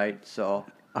do, right? So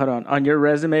Hold on your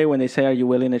resume, when they say, are you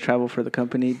willing to travel for the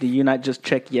company, do you not just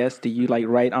check yes? Do you like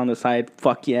write on the side,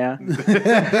 fuck yeah?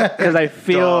 Because I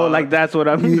feel Duh. like that's what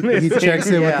I'm He missing. checks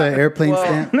it with Yeah. the airplane Well,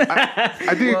 stamp.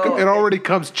 I think Well- it already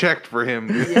comes checked for him.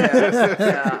 Dude.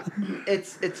 yeah.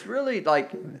 It's really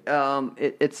like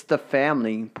it's the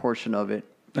family portion of it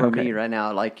for Okay. me right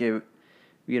now. Like it,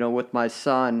 you know, with my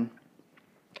son,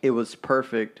 it was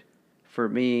perfect for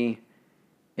me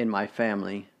and my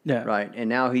family. Yeah. Right. And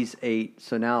now he's 8,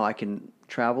 so now I can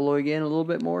travel again a little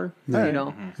bit more. Yeah. You know.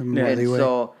 Mm-hmm. Yeah. And Leeway.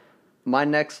 so my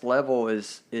next level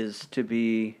is to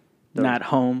be the, Not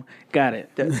home. Got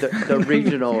it. the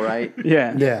regional, right?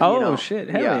 Yeah. Yeah. Oh, You know, shit.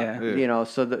 Hell yeah. Yeah. You know,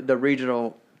 so the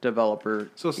regional developer.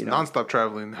 So it's you know, nonstop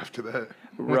traveling after that.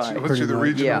 Right. Once you're the Pretty much.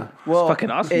 regional. Yeah, well,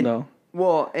 fucking awesome, and, though.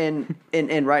 Well, and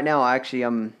right now, actually,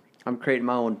 I'm creating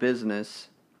my own business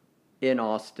in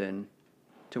Austin,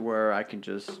 to where I can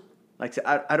just like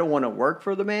I don't want to work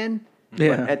for the man,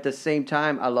 Yeah. but at the same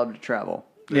time, I love to travel.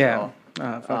 Yeah.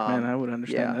 So, Fuck, man, I would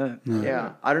understand yeah, that.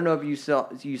 yeah. I don't know if you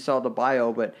saw the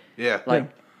bio, but Yeah. like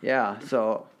yeah.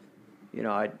 So, you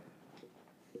know,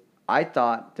 I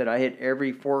thought that I hit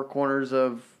every 4 corners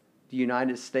of the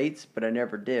United States, but I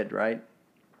never did, right?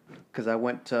 Because I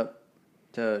went to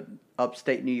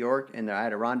upstate New York and the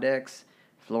Adirondacks,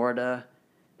 Florida,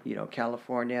 you know,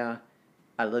 California.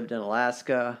 I lived in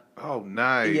Alaska, Oh,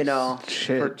 nice. you know,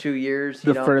 Shit. for 2 years. The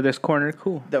You know, furthest corner,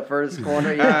 cool. the furthest corner.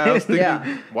 I Yeah, was thinking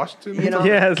yeah, Washington. You know,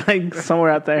 Yeah, it's like somewhere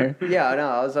out there. yeah. I know.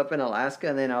 I was up in Alaska,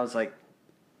 and then I was like,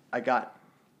 I got,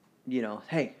 you know,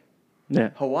 hey, Yeah.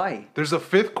 Hawaii. There's a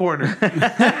 5th corner.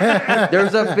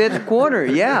 There's a 5th corner.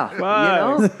 Yeah, you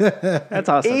know, That's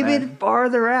awesome. even man.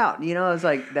 farther out. You know, it's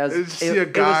like that's. You see a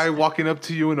guy walking up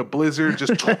to you in a blizzard,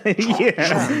 just Yeah.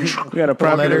 We got a full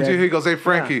property. energy. He goes, "Hey,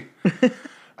 Frankie,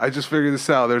 I just figured this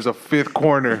out. There's a 5th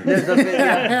corner. There's a bit,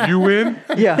 yeah. You in?"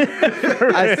 Yeah.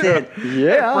 I said,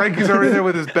 yeah. Frankie's already there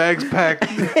with his bags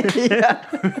packed. Yeah.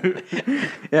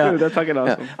 Dude, that's fucking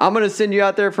awesome. I'm going to send you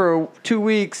out there for 2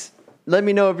 weeks. Let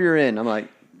me know if you're in. I'm like,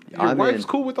 Your I'm wife's in.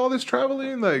 cool with all this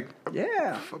traveling? Like,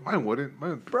 Yeah. mine wouldn't.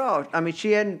 Mine, Bro, I mean,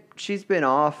 she's been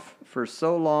off for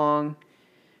so long.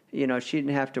 You know, she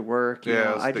didn't have to work. You Yeah, know,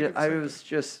 I was thinking the I same was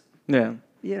just, Yeah.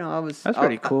 you know, I was. That's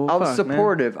pretty cool. I was Fuck, man.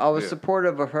 supportive. I was Yeah.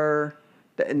 supportive of her,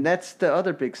 and that's the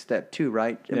other big step too,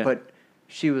 right? Yeah. But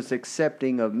she was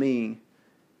accepting of me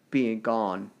being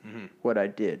gone, what I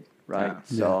did, right?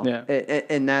 Yeah. So, Yeah.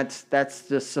 and that's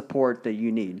the support that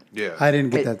you need. yeah. I didn't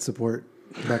get Hey. that support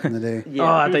back in the day. Yeah. Oh,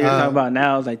 I thought you were talking about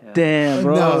now. I was like, damn,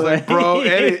 bro. No, I was like, bro,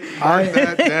 edit, mark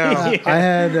that down. I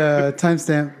had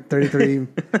timestamp 33.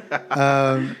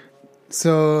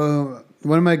 So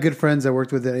one of my good friends I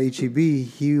worked with at HEB,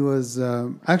 he was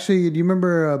actually. Do you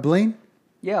remember Blaine?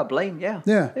 Yeah, Blaine. Yeah.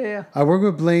 Yeah. Yeah. I worked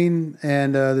with Blaine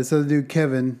and this other dude,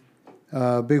 Kevin,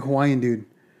 big Hawaiian dude.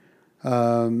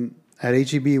 At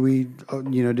HEB, we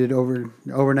did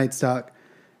overnight stock,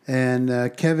 and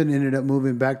Kevin ended up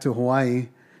moving back to Hawaii,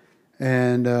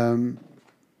 and hold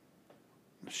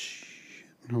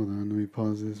on, let me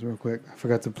pause this real quick. I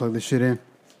forgot to plug this shit in.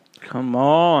 Come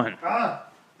on.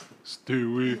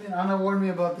 Stewie. Anna warned me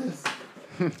about this.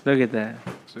 Look at that.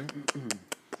 See?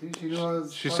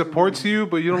 She supports you,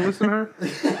 but you don't listen to her?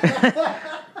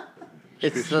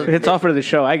 It's all for the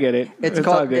show. I get it. It's all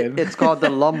called good. it's called the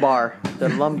lumbar. The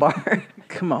lumbar.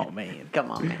 Come on, man.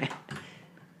 Come on, man.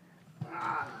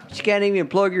 You can't even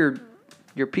plug your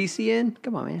PC in.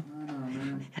 Come on, man.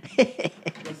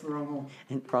 That's the wrong hole.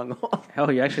 Wrong hole.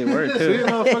 Hell, you actually were See, too.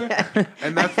 motherfucker?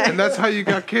 and that's how you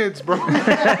got kids, bro.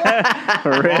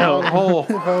 For real. Wrong hole.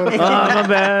 Oh, my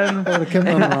bad. I would have kept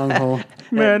on the wrong hole.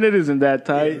 Man, it isn't that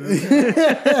tight.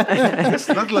 It's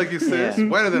not like you said.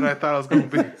 It's wetter than I thought it was going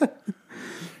to be.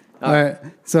 All right.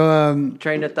 So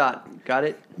Train of thought. Got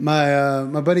it? my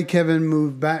buddy Kevin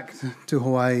moved back to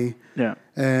Hawaii. Yeah.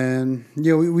 And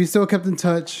we still kept in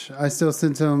touch. I still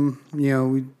sent him.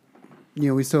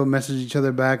 We still messaged each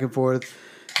other back and forth.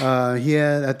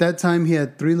 At that time he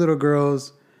had 3 little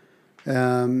girls,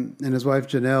 and his wife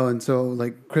Janelle. And so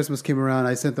like Christmas came around,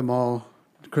 I sent them all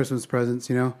Christmas presents.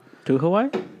 To Hawaii?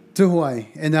 To Hawaii,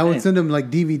 and I would Nice. send them like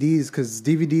DVDs because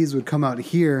DVDs would come out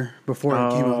here before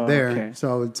it came out there. Okay.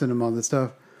 So I would send them all this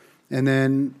stuff. And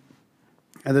then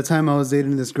at the time I was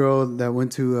dating this girl that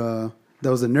went to that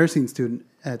was a nursing student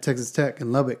at Texas Tech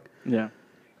in Lubbock. Yeah.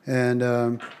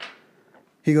 And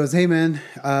he goes, "Hey man,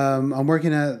 I'm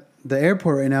working at the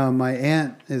airport right now, and my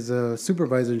aunt is a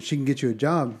supervisor, and she can get you a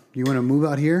job. You want to move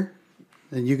out here,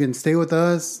 and you can stay with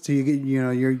us till you get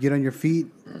you get on your feet.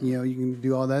 You can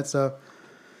do all that stuff."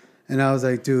 And I was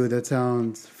like, "Dude, that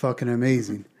sounds fucking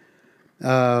amazing."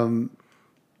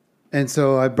 And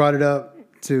so I brought it up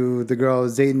to the girl I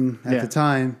was dating at the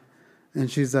time, and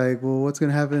she's like, "Well, what's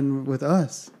gonna happen with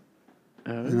us?"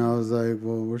 And I was like,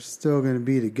 "Well, we're still going to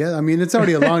be together. I mean, it's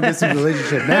already a long distance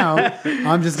relationship now.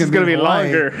 I'm just going to be It's going to be in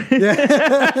Hawaii."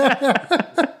 longer.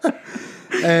 Yeah.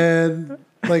 And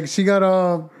like she got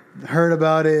all hurt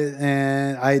about it,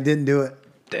 and I didn't do it.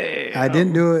 Damn. I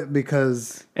didn't do it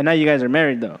because And now you guys are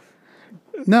married, though.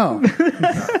 no,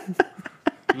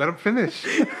 Let him finish.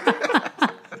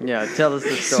 Yeah, tell us the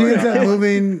she story. ended up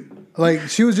moving. Like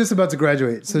she was just about to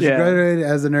graduate, so she Yeah. graduated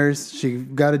as a nurse. She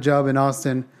got a job in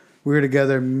Austin. We were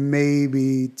together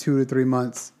maybe 2 to 3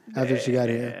 months after she got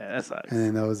here, Yeah, that sucks. and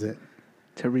then that was it.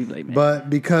 To relay, man. But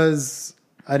because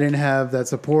I didn't have that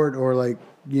support, or because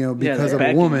that of a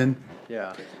backing. woman,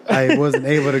 Yeah. I wasn't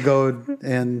able to go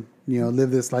and live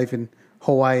this life in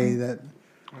Hawaii. that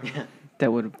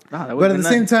would have. But at the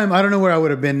same time, I don't know where I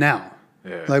would have been now.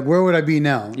 Yeah. Like, where would I be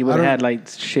now? you would I have don't- had like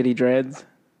shitty dreads.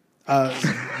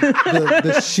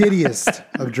 the shittiest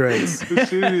of dreads. The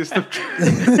shittiest of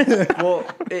Well,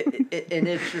 and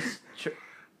it's just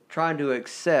trying to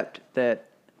accept that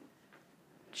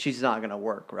she's not going to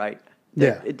work, right?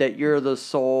 That, that you're the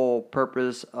sole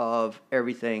purpose of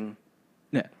everything.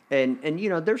 Yeah. And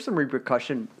there's some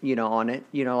repercussion, on it.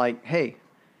 Like, hey,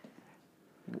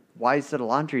 why is the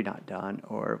laundry not done?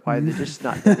 Or why is it just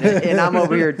not done? And I'm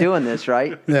over here doing this,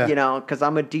 right? Yeah. Because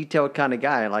I'm a detailed kind of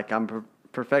guy. Like, I'm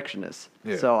perfectionist.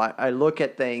 Yeah. So I look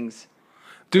at things.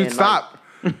 Dude, And, stop.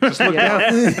 Just look down.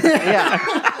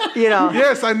 Yeah.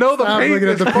 Yes, I know the I'm paint looking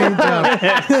at is the paint job.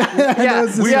 Yeah,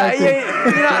 it's yeah, distracting.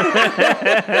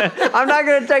 I'm not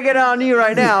going to take it on you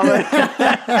right now, but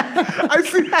I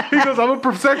see. He goes, I'm a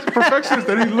perfectionist.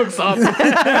 Then he looks up.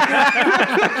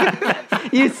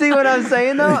 you see what I'm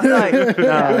saying, though? Like,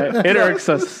 It irks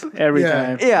us every Yeah.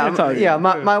 time. yeah, It's all good. yeah.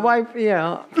 My wife, she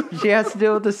has to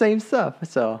deal with the same stuff.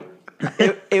 So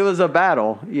it was a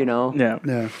battle, Yeah.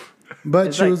 Yeah. But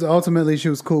It's she like- was ultimately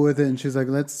cool with it, and she was like,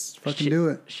 "Let's fucking do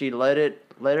it." She let it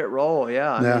roll.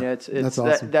 Yeah, I Yeah, mean, it's that's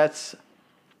awesome. that's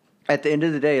at the end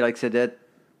of the day, like I said, that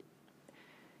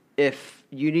if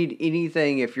you need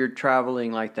anything, if you're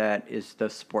traveling like that, is the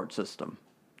support system.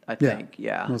 I Yeah, think,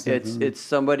 yeah, most it's definitely.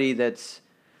 somebody that's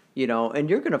and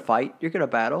you're gonna fight, you're gonna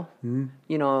battle,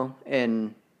 Mm-hmm.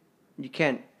 and you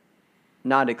can't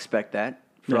not expect that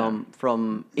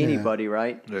from anybody,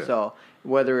 right? Yeah. So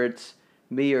whether it's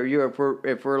me or you,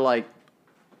 if we're like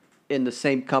in the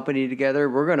same company together,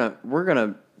 we're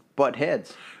gonna butt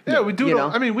heads. Yeah, we do. You It know?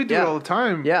 all, I mean, we do Yeah. it all the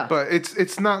time. Yeah. But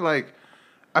it's not like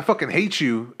I fucking hate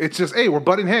you. It's just, hey, we're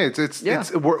butting heads.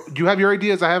 You have your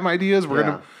ideas. I have my ideas. We're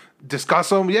gonna discuss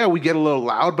them. Yeah, we get a little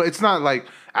loud, but it's not like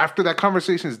after that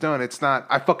conversation is done. It's not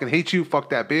I fucking hate you. Fuck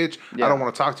that bitch. Yeah. I don't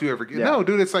want to talk to you ever again. Yeah. No,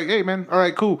 dude. It's like, hey, man. All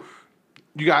right, cool.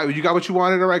 You got what you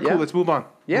wanted. All right, cool. Yeah. Let's move on.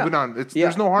 Yeah. Moving on. Yeah.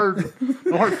 There's no hard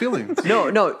feelings. No.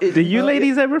 Do you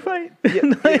ladies ever fight?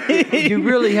 You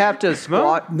really have to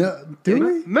squat. No, do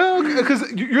we? No, because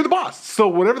you're the boss. So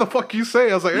whatever the fuck you say,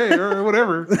 I was like, hey, all right,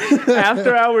 whatever.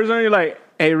 After hours on, you're like,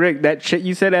 "Hey, Rick, that shit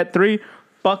you said at 3,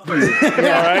 fuck you."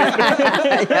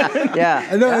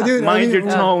 Yeah. No, dude. Mind your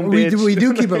tone, we bitch.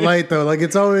 do keep it light though. Like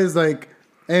it's always like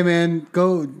hey man,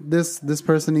 go. This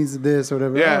person needs this or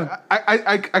whatever. Yeah,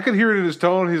 I could hear it in his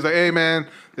tone. He's like, hey man,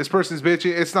 this person's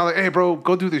bitching. It's not like, hey bro,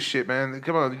 go do this shit, man.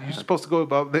 Come on, you're supposed to go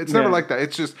about. It's never like that.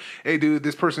 It's just, hey dude,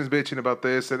 this person's bitching about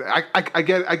this, and I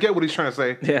get what he's trying to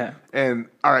say. Yeah. And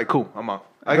all right, cool, I'm out.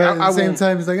 But at the same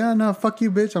time, he's like, oh, no, fuck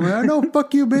you, bitch. I'm like, oh, no,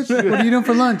 fuck you, bitch. What are you doing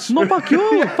for lunch? No, fuck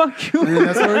you. Fuck you. And then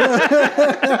that's where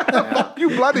fuck you,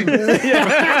 bloody, bloody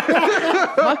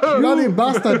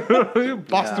bastard.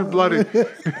 bastard, bloody.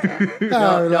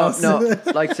 No.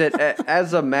 Like I said,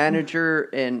 as a manager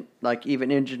and like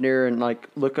even engineer and like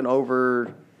looking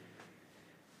over,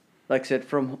 like I said,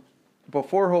 from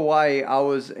before Hawaii, I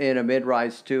was in a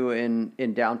mid-rise too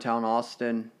in downtown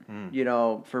Austin, you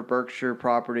know, for Berkshire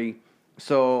property.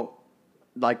 So,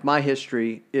 like my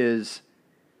history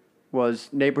was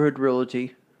neighborhood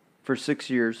realty for 6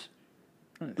 years,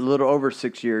 a little over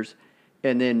 6 years,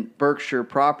 and then Berkshire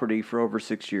property for over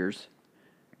 6 years.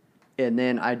 And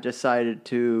then I decided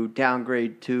to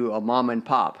downgrade to a mom and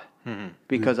pop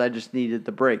because I just needed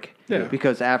the break. Yeah.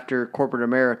 Because after corporate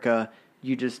America,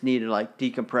 you just need to like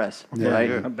decompress, right?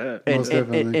 Yeah. I bet. Most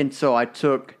definitely. And so I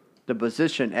took the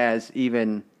position as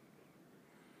even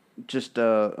just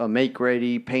a make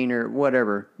ready painter,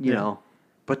 whatever, you know.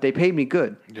 But they paid me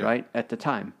good, right, at the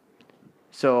time.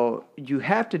 So you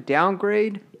have to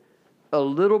downgrade a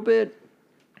little bit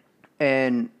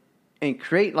and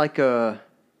create like I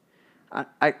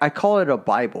call it a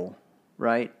Bible,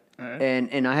 right? Right.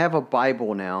 And I have a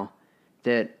Bible now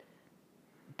that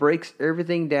breaks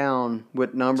everything down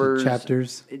with numbers,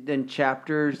 chapters. then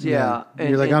chapters, yeah.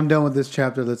 You're like, I'm done with this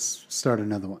chapter. Let's start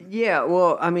another one. Yeah,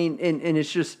 well, I mean, and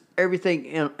it's just everything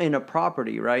in a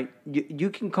property, right? You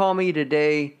can call me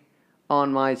today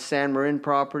on my San Marin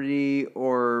property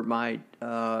or my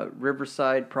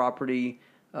Riverside property,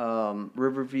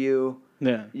 Riverview.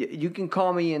 Yeah. You can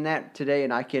call me in that today,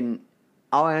 and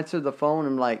I'll answer the phone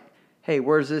and I'm like, hey,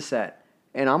 where's this at?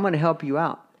 And I'm going to help you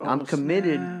out. I'm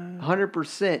committed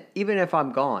 100%, even if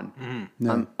I'm gone.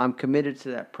 No. I'm committed to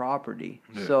that property.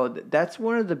 Yeah. So that's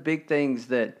one of the big things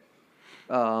that,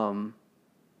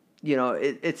 you know,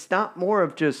 it's not more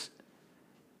of just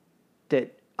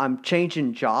that I'm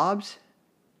changing jobs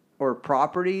or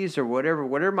properties or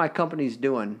whatever my company's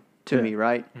doing to me,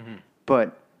 right?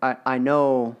 But I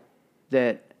know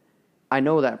that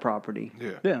property.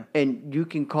 Yeah. And you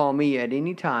can call me at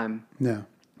any time. No.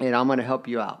 And I'm going to help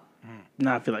you out.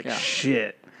 Now I feel like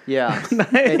shit. Yeah.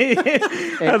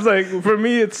 I was like, for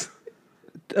me, it's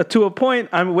to a point.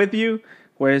 I'm with you,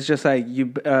 where it's just like you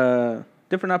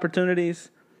different opportunities.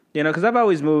 You know, because I've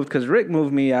always moved. Because Rick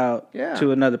moved me out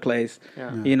to another place.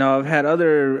 Yeah. You know, I've had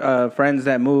other friends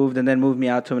that moved and then moved me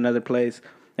out to another place,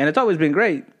 and it's always been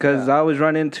great because I always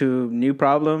run into new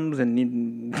problems and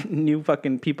new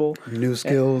fucking people, new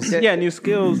skills. New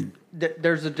skills.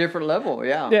 There's a different level,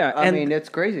 yeah. I mean, it's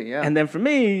crazy, yeah. And then for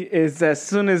me, is as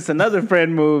soon as another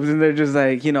friend moves and they're just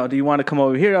like, you know, do you want to come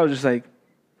over here? I was just like,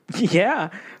 yeah,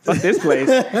 fuck this place.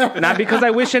 Not because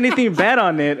I wish anything bad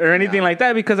on it or anything like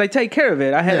that, because I take care of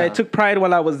it. I took pride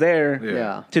while I was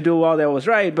there to do all that was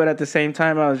right. But at the same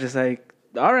time, I was just like,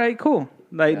 all right, cool.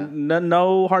 Like,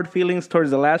 no hard feelings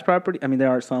towards the last property. I mean, there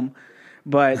are some,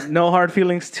 but no hard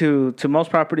feelings to most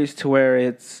properties to where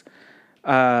it's...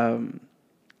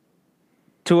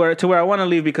 To where I want to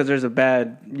leave because there's a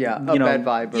bad bad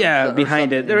vibe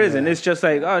behind it. There isn't. It's just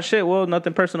like, oh shit, well,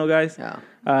 nothing personal, guys.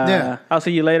 I'll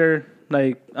see you later.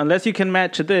 Like, unless you can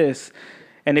match this,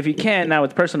 and if you can't, now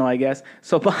it's personal, I guess.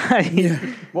 So bye.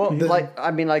 Well, like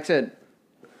I said,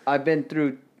 I've been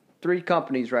through 3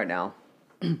 companies right now.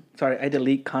 Sorry, I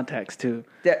delete contacts too.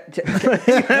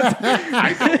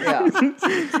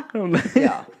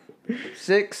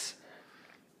 6,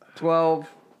 12,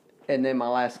 and then my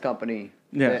last company.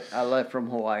 That I left from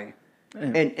Hawaii. Yeah.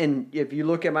 And if you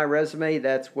look at my resume,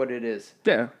 that's what it is.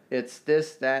 Yeah. It's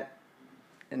this, that,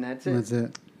 and that's it. That's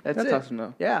it. That's it. Awesome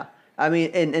though. Yeah. I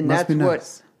mean, and that's nice.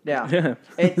 what. Yeah.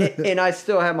 and I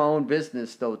still have my own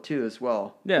business though too as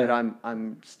well. Yeah. That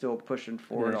I'm still pushing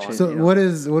forward on. So what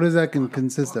does that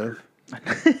consist of?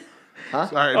 Huh?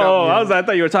 Sorry, I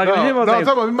thought you were talking to him. I'm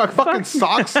talking about my fucking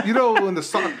socks. You know when the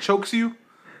sock chokes you?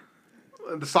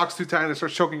 The sock's too tight and it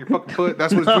starts choking your fucking foot.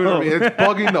 That's what it's doing to me. It's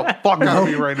bugging the fuck out of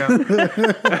me right now.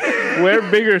 Wear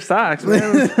bigger socks,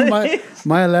 man.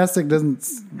 my elastic doesn't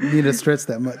need to stretch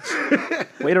that much.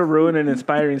 Way to ruin an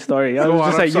inspiring story. I was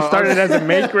just like, you started as a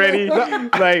make ready,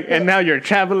 like, and now you're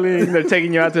traveling. They're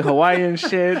taking you out to Hawaii and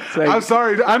shit. Like, I'm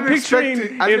sorry. I didn't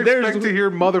expect to hear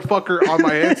motherfucker on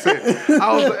my headset.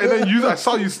 And then I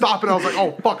saw you stop and I was like,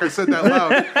 oh fuck, I said that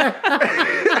loud.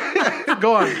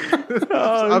 Go on.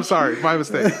 I'm sorry. My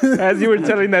mistake. As you were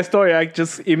telling that story, I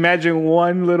just imagine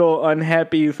one little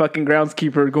unhappy fucking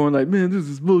groundskeeper going like, "Man, this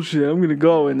is bullshit. I'm gonna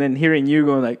go," and then hearing you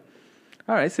going like,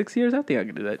 "All right, 6 years. I think I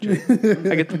can do that shit.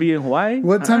 I get to be in Hawaii."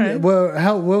 What time? All right.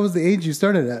 Well, what was the age you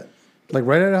started at? Like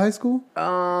right out of high school?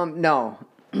 No,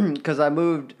 because I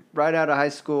moved right out of high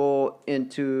school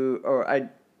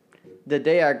the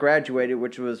day I graduated,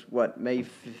 which was May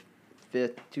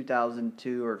 5th,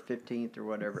 2002 or 15th or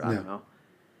whatever. I don't know.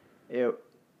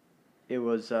 It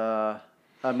was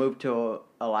I moved to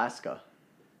Alaska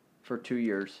for 2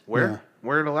 years. Where? Yeah.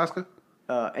 Where in Alaska?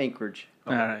 Anchorage.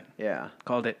 All right, Yeah.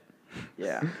 called it.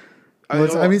 Yeah.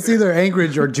 Well, it's either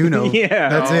Anchorage or Juneau. Yeah.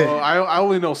 That's it. I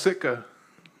only know Sitka.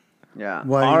 Yeah.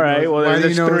 Why do All you right, know- well, why do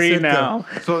there's you know three Sitka? now.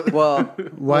 So Well,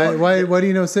 Why do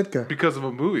you know Sitka? because of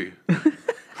a movie.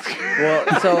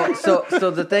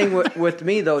 so the thing with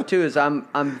me though too is I'm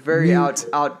very Mute.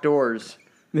 outdoors.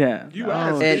 Yeah. You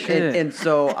asked. And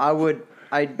so I would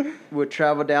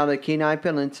travel down the Kenai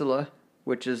Peninsula,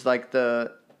 which is like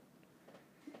the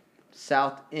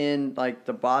south end, like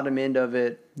the bottom end of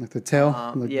it. Like the tail?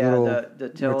 Like little, the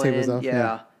tail where it tapers end. off?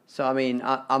 Yeah. So I mean,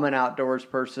 I'm an outdoors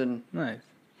person. Nice.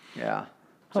 Yeah.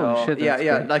 Holy So shit, yeah, that's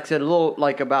yeah. great. Like I said, a little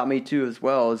like about me too as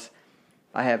well is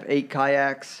I have 8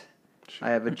 kayaks.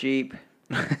 I have a Jeep.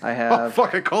 I Oh, have.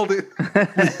 fuck! I called it.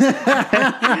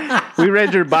 We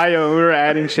read your bio and we were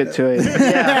adding shit to it.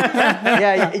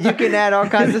 Yeah, you can add all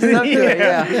kinds of stuff to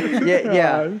it.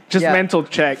 Yeah. Just Yeah. mental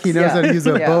checks. He knows how to use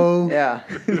a bow. Yeah.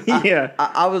 Yeah.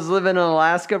 I was living in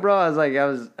Alaska, bro. I was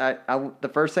like, the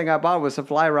first thing I bought was a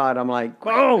fly rod. I'm like,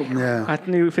 Oh, Yeah. I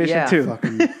knew fishing Yeah. too.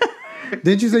 Fucking.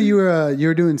 Didn't you say you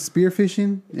were doing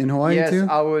spearfishing in Hawaii yes, too?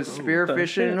 I was spearfishing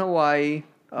shit. in Hawaii.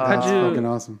 That's you- fucking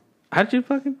awesome. How did you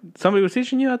fucking? Somebody was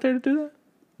teaching you out there to do that?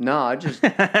 No, I just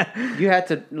you had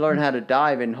to learn how to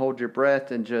dive and hold your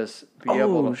breath and just be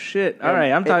able Oh to. shit! All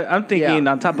right, I'm thinking yeah.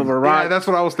 on top of a rock, Yeah, that's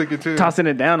what I was thinking too. tossing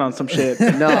it down on some shit.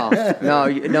 No.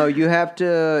 You have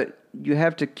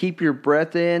to keep your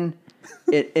breath in,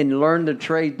 and learn the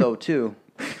trade though too,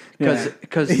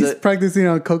 because He's practicing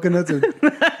on coconuts. And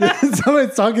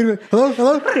somebody's talking to me. Hello?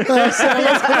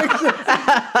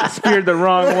 Speared the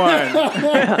wrong one.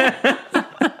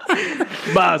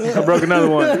 Boss, I broke another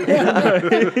one.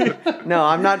 no,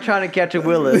 I'm not trying to catch a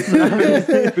Willis.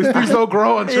 These things don't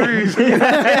grow on trees.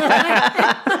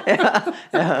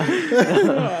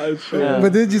 But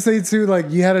did you say too, like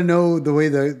you had to know the way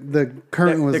the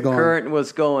current was the going? current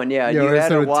was going. Yeah, Yeah, you or else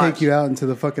had it to would watch. take you out into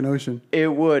the fucking ocean.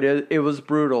 It would. It was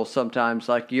brutal sometimes.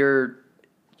 Like it's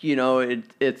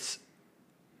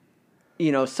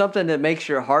something that makes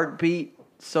your heart beat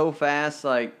so fast.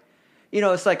 Like,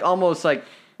 it's like almost like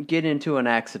get into an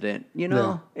accident.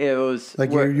 It was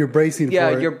Like you're bracing for Yeah,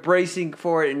 it. you're bracing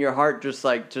for it, and your heart just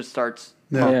starts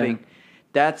Yeah. pumping.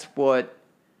 That's what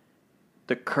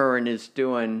the current is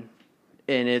doing,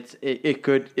 and it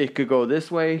could go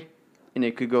this way, and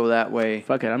it could go that way.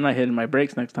 Fuck it, I'm not hitting my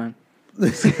brakes next time.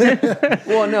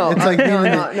 Well, no, It's like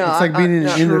being in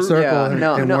an inner circle in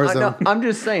Warzone. I'm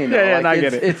just saying. Yeah, though, I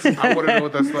get it. It's I wouldn't know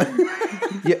what that's like.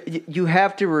 you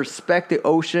have to respect the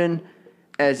ocean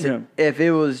as Yeah. if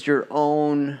it was your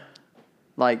own,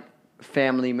 like,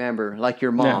 family member, like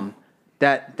your mom.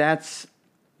 That's That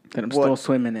I'm What- still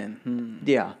swimming in.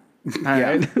 yeah. All Yeah,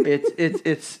 right.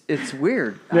 it's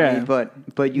weird. Yeah. I mean,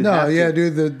 but you No, have yeah, to.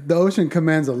 dude. The ocean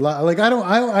commands a lot. Like I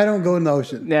don't go in the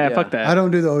ocean. Yeah, Yeah. fuck that. I don't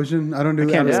do the ocean. I don't do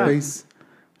can't outer do it. space.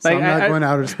 So Like, I'm not I- going to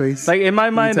outer space. Like in my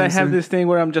mind, I Anytime have soon. this thing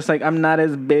where I'm just like, I'm not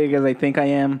as big as I think I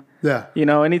am. Yeah. You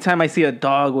know, anytime I see a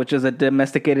dog, which is a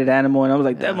domesticated animal, and I was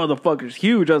like, that motherfucker's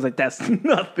huge. I was like, that's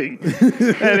nothing.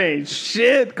 That ain't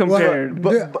shit compared.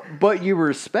 But you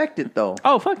respect it though.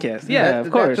 Oh, fuck yes. Yeah, That- of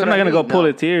that's course. what I'm not I going to go mean, pull no.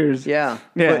 its ears. Yeah.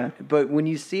 Yeah. But when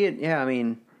you see it, yeah, I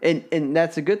mean, and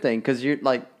that's a good thing because you're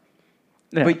like,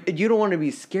 Yeah. but you don't want to be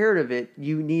scared of it.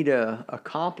 You need to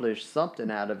accomplish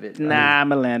something out of it. Nah, I'm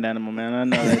a land animal, man. I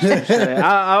know that shit.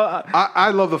 I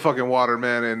love the fucking water,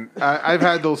 man, and I've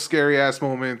had those scary ass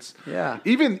moments. Yeah.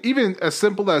 Even as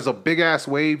simple as a big ass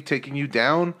wave taking you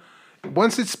down.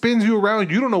 Once it spins you around,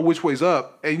 you don't know which way's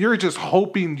up, and you're just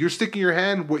hoping. You're sticking your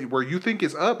hand where you think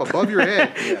is up above your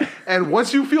head, and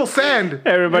once you feel sand,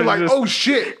 Everybody's you're like, just- "Oh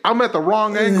shit, I'm at the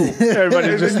wrong angle."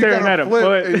 Everybody's And just then you staring gotta at a flip,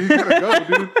 foot. and you gotta go,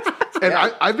 dude. And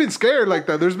I've been scared like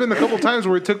that. There's been a couple times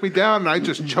where it took me down, and I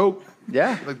just choked.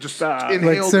 Yeah. Like just Like,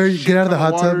 inhale. sir, the get shit out of the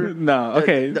ton hot tub. water. No,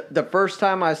 okay. The first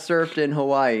time I surfed in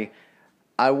Hawaii,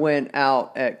 I went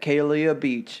out at Kailua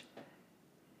Beach,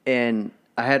 and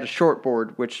I had a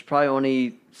shortboard, which is probably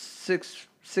only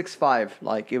 6'5".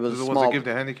 Like it was Those are a the ones they small. give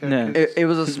to handicapped Yeah. kids. It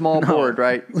was a small board,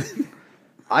 right?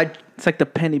 It's like the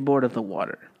penny board of the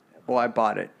water. Well, I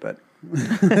bought it, but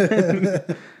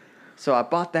so I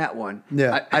bought that one.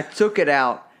 Yeah. I took it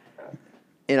out,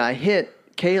 and I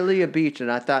hit Kalia Beach,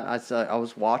 and I thought I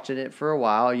was watching it for a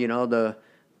while. You know the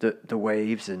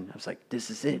waves, and I was like, "This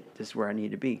is it. This is where I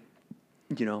need to be."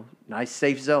 You know, nice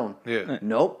safe zone. Yeah.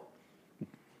 Nope.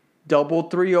 Double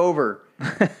 3 over.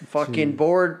 Fucking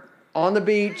board on the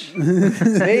beach.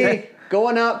 Me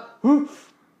going up.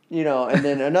 You know, and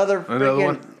then another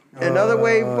one.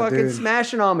 wave fucking dude.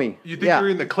 smashing on me. You think you're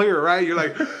in the clear, right? You're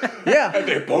like, Yeah. and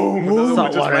then boom, another one Salt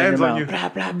just water in lands your on you.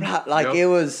 mouth. Blah, blah, blah. Like Yep. it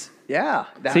was, yeah.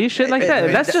 See, shit like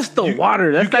that. That's just the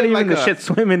water. That's not get even like the a- shit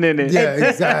swimming in it. Yeah,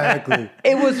 exactly.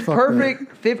 It was Fuck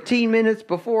perfect 15 minutes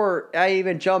before I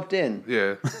even jumped in.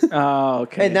 Yeah. Oh,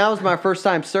 okay. And that was my first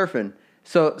time surfing.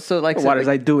 So like the water's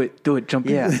like, do it, jump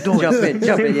in. yeah, jump in,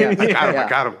 yeah. I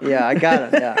got him. Yeah, I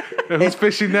got him, yeah. Who's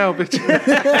fishing now, bitch?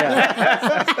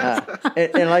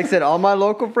 And like I said, all my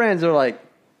local friends are like,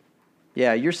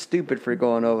 yeah, you're stupid for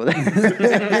going over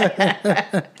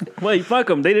there. Wait, fuck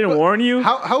them. They didn't warn you?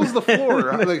 How's the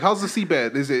floor? Like, how's the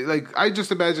seabed? Is it like I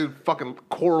just imagine fucking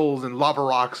corals and lava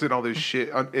rocks and all this shit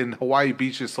in Hawaii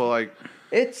beaches? So like,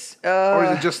 It's or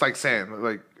is it just like sand?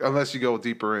 Like, unless you go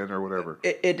deeper in or whatever.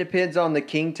 it depends on the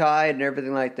king tide and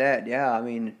everything like that. Yeah, I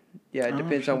mean, yeah, it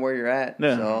depends on where you're at.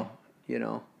 Yeah. So, you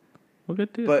know. Well,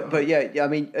 good dude. But yeah, I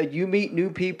mean, you meet new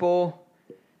people.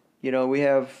 You know, we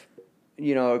have,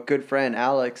 you know, a good friend,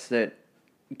 Alex, that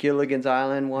Gilligan's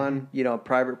Island one, you know,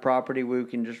 private property we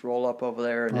can just roll up over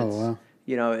there. And Oh, it's, wow.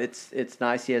 you know, it's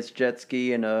nice. He has jet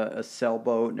ski and a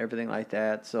sailboat and everything like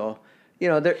that. So, you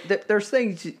know, there's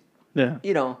things, yeah.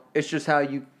 you know, it's just how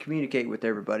you communicate with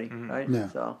everybody, right? Yeah.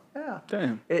 So, yeah.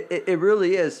 Damn. It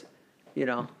really is, you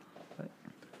know.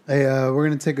 Hey, we're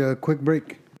gonna take a quick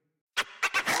break.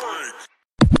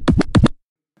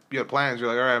 You have plans. You're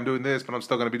like, all right, I'm doing this, but I'm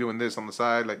still going to be doing this on the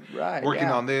side. Like, Right, working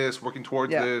yeah. on this, working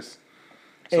towards Yeah. this.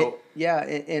 So,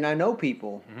 And I know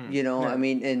people, you know, I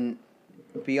mean, and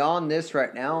beyond this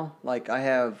right now, like I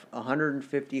have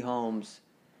 150 homes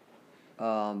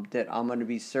that I'm going to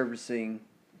be servicing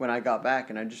when I got back,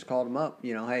 and I just called them up,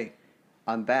 you know, hey,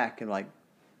 I'm back, and like,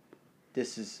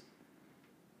 this is,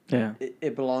 Yeah.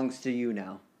 it belongs to you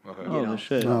now. okay. Oh, know.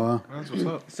 shit. Oh, wow. That's what's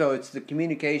up. So it's the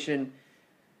communication,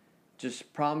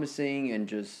 just promising and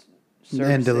just And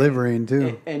servicing. delivering,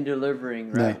 too. And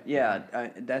delivering, right? Yeah,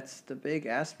 that's the big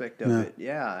aspect of Yeah. it.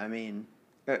 Yeah, I mean,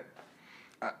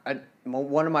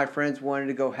 one of my friends wanted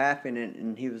to go half in it,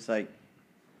 and he was like,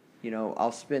 you know,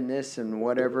 I'll spend this and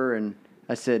whatever. And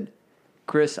I said,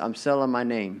 Chris, I'm selling my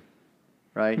name,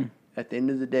 right? At the end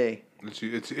of the day, It's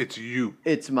you. It's you.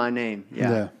 it's my name.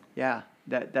 Yeah. Yeah.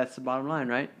 That's the bottom line,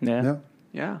 right? Yeah. Yeah.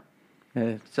 Yeah.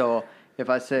 Yeah. So if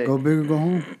I say, Go big or go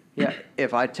home. yeah,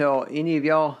 if I tell any of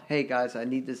y'all, hey guys, I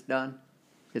need this done,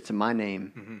 it's in my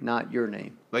name, not your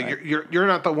name. Like right? you're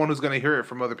not the one who's going to hear it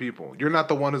from other people. You're not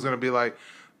the one who's going to be like.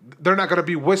 They're not going to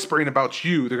be whispering about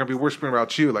you. They're going to be whispering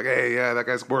about you. Like, hey, yeah, that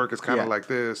guy's work is kind of Yeah. like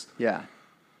this. Yeah.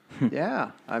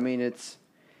 Yeah. I mean, it's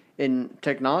in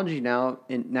technology now.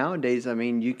 Nowadays, I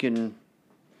mean, you can,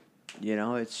 you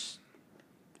know, it's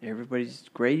everybody's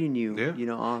grading you. Yeah. You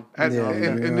know, on And, Yeah, and,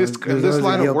 yeah. and this There's always a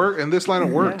line of Yelp. work,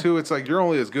 Yeah. too, it's like you're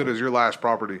only as good as your last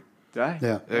property. right.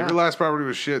 Yeah. If your last property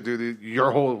was shit, dude, your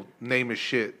whole name is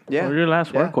shit. Yeah. Or your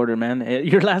last work order, man.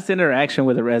 Your last interaction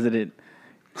with a resident.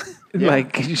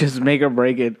 Like, you just make or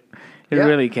break it. It Yeah,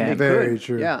 really can. It Very could.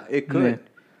 true. Yeah, it could.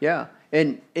 Yeah.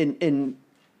 And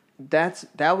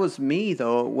that was me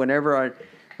though. Whenever I,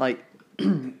 like,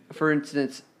 for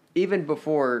instance, even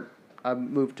before I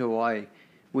moved to Hawaii,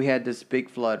 we had this big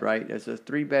flood. Right, it's a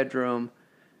 3-bedroom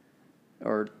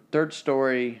or 3rd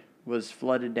story was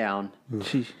flooded down,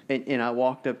 Sheesh. and I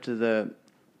walked up to the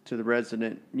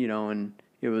resident, you know, and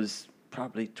it was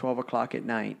probably 12 o'clock at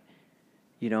night.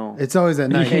 You know, It's always at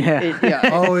night. Yeah.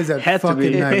 Always at Has to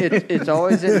be. fucking night. it's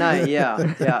always at night.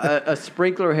 Yeah, yeah. A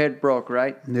sprinkler head broke,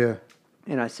 right? Yeah.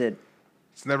 And I said,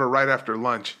 It's never right after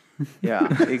lunch. yeah,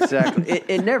 exactly.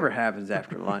 It never happens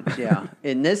after lunch. Yeah,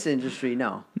 in this industry,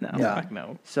 no. No, Yeah. fuck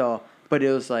no. So, but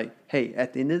it was like, hey,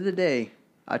 at the end of the day,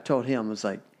 I told him, I was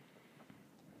like,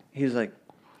 he was like,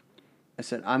 I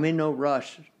said, I'm in no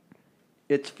rush.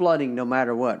 It's flooding no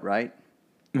matter what, right?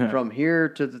 Yeah. From here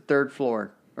to the 3rd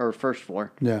floor or 1st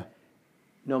floor, Yeah.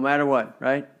 no matter what,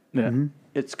 right? Yeah.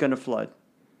 It's going to flood.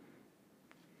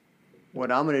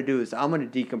 What I'm going to do is I'm going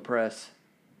to decompress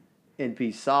and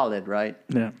be solid, right?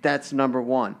 Yeah. That's number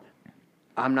one.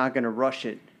 I'm not going to rush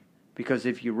it because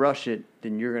if you rush it,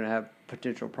 then you're going to have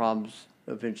potential problems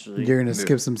eventually. You're gonna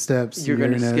skip some steps. You're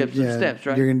gonna skip some steps,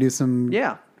 right? You're gonna do some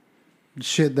yeah,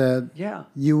 shit that yeah,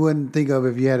 you wouldn't think of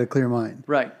if you had a clear mind.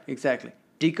 right, exactly.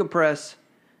 Decompress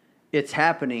it's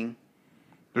happening.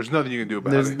 There's nothing you can do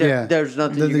about it. There's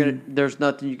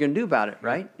nothing you can do about it,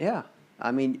 right? Yeah.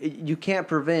 I mean, you can't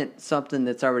prevent something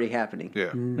that's already happening.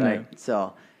 Yeah. Right.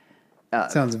 So.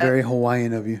 Sounds very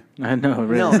Hawaiian of you. I know,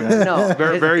 really. No.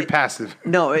 Very passive.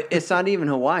 No, it's not even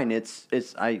Hawaiian. It's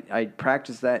I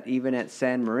practiced that even at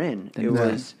San Marin.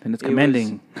 And it's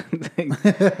commending.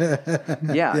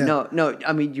 No.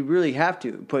 I mean, you really have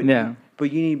to. But you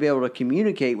need to be able to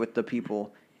communicate with the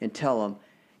people and tell them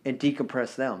and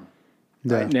decompress them.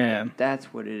 Yeah. Right? Yeah. That's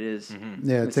what it is. Mm-hmm.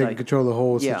 Yeah, It's taking control of the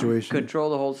whole situation. Control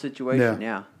the whole situation.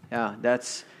 Yeah.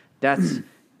 That's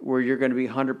where you're going to be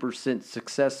 100%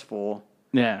 successful.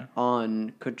 Yeah.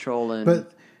 On controlling.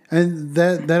 And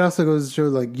that also goes to show,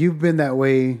 like, you've been that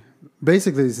way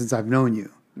basically since I've known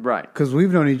you. Right. Because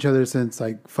we've known each other since,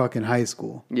 like, fucking high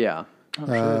school. Yeah.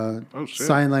 Oh, shit.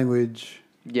 Sign language.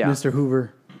 Yeah. Mr.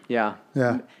 Hoover. Yeah.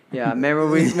 Yeah. Yeah.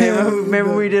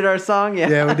 Remember we did our song? Yeah.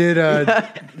 Yeah, we did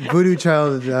Voodoo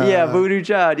Child. Voodoo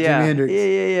Child. Yeah. Jimi Hendrix.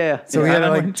 Yeah. So we had to,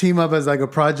 like, team up as, like, a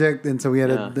project, and so we had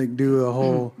to, like, do a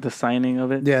whole... The signing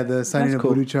of it? Yeah, the signing of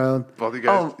Voodoo Child. Both you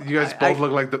guys both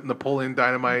look like the Napoleon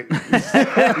Dynamite.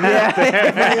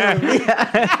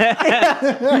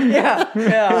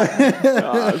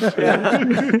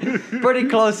 Pretty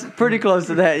close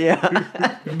to that,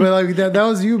 yeah. But, like, that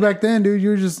was you back then, dude. You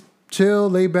were just chill,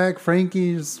 laid back,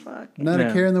 Frankie, just not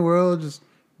a care in the world, just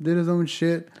did his own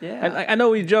shit. Yeah. I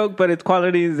know we joke, but it's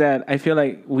qualities that I feel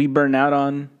like we burn out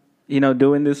on,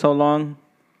 doing this so long,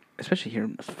 especially here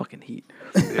in this fucking heat.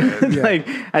 Like,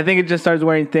 I think it just starts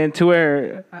wearing thin to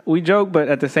where we joke, but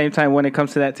at the same time, when it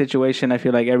comes to that situation, I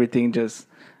feel like everything just,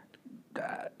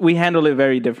 we handle it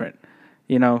very different,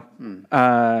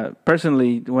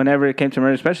 Personally, whenever it came to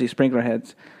murder, especially sprinkler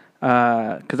heads,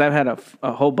 because I've had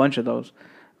a whole bunch of those.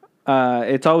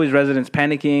 It's always residents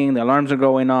panicking, the alarms are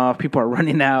going off, people are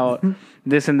running out,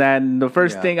 this and that. And the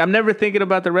first thing, I'm never thinking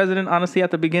about the resident, honestly,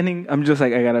 at the beginning. I'm just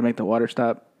like, I got to make the water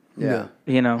stop. Yeah.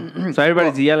 So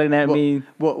everybody's yelling at me.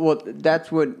 Well,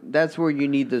 that's where you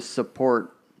need the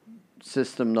support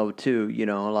system, though, too. You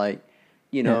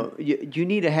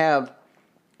need to have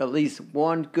at least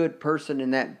one good person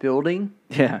in that building.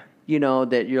 Yeah.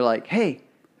 That you're like, hey,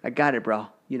 I got it, bro.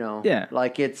 Yeah.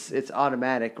 Like it's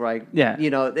automatic, right? Yeah.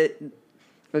 You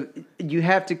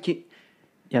have to keep.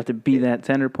 You have to be that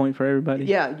center point for everybody.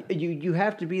 Yeah, you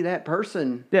have to be that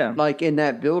person. Yeah. Like in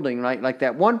that building, right? Like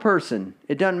that one person.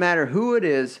 It doesn't matter who it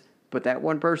is, but that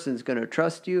one person is going to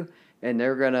trust you, and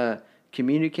they're going to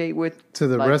communicate with to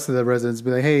the rest of the residents.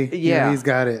 Be like, hey, he's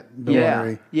got it. Don't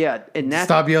worry. Yeah, and that's,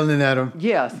 stop yelling at him.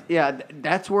 Yes,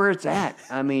 that's where it's at.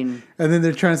 I mean, and then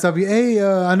they're trying to stop you. Hey,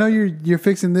 I know you're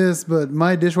fixing this, but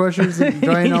my dishwasher's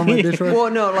drying on my dishwasher. Well,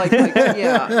 no, we're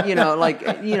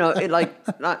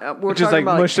just talking like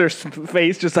about mush their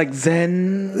face, just like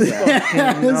Zen.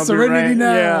 Serenity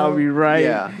now. Yeah, I'll be right.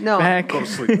 Yeah, no, back. Go to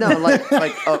sleep. No, like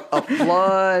a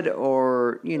flood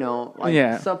or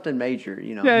something major.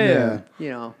 Yeah.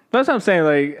 That's what I'm saying.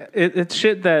 Like it's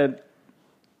shit that,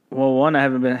 well, one, I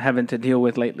haven't been having to deal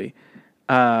with lately,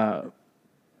 but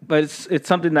it's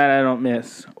something that I don't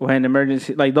miss when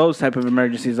emergency, like those type of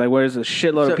emergencies, like where there's a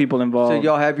shitload of people involved. So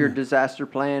y'all have your disaster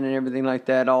plan and everything like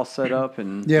that all set up,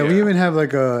 and we even have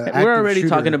like we're already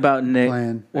talking about Nick.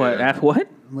 Plan. What? What?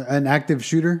 An active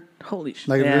shooter. Holy shit!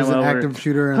 Like if there's an active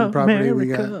shooter in the property, we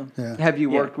got. Yeah. Have you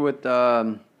worked with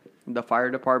the fire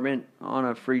department on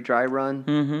a free dry run?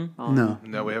 Mm-hmm.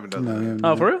 No, we haven't done that.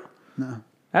 Oh, for real? No.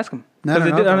 Ask them.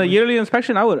 On the yearly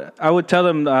inspection, I would tell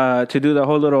them to do the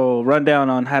whole little rundown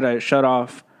on how to shut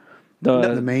off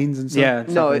the mains and stuff.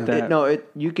 Yeah.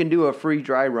 You can do a free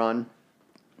dry run.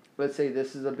 Let's say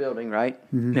this is a building, right?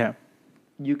 Mm-hmm. Yeah.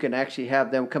 You can actually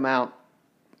have them come out,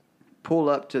 pull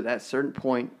up to that certain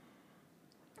point,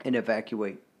 and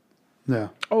evacuate. Yeah.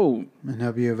 Oh. And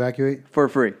help you evacuate for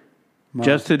free. Wow.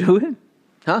 Just to do it?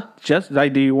 Huh? Just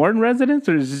like, do you warn residents,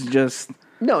 or is it just?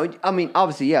 No, I mean,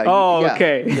 obviously, yeah. Oh, yeah,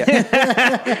 okay. Yeah.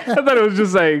 I thought it was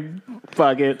just like,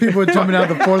 fuck it. People jumping out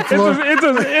the fourth floor.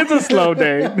 It's a slow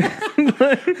day.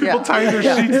 People tying their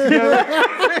sheets together,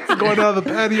 going out of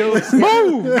the patios.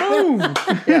 Boom, boom.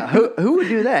 Yeah, who would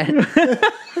do that?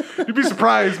 You'd be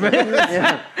surprised, man.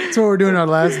 Yeah. That's what we're doing our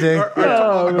last day.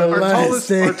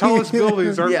 Our tallest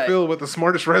buildings aren't filled with the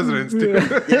smartest residents, dude.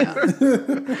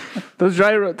 Yeah. Those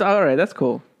dry roads. All right, that's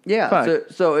cool. Yeah,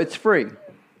 so it's free.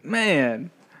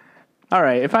 Man. All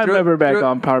right, if I'm ever back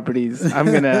on properties, I'm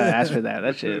going to ask for that.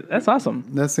 That's awesome.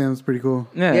 That sounds pretty cool.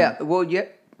 Yeah, well,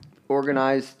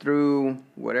 organized through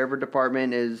whatever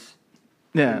department is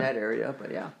Yeah. in that area.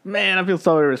 But yeah, Man, I feel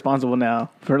so irresponsible now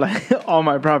for like all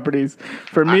my properties.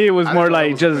 For me, it was I more thought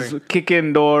it like was a just thing.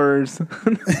 kicking doors.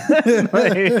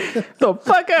 The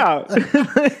fuck out.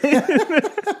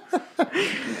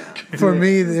 For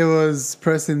me, it was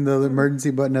pressing the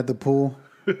emergency button at the pool.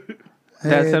 Hey,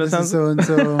 That's how it this is sounds? so and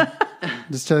so.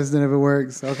 Just testing if it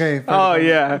works. Okay. Oh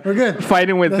yeah, We're good.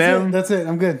 Fighting with them. That's it.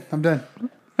 I'm good. I'm done.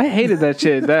 I hated that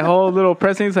shit. That whole little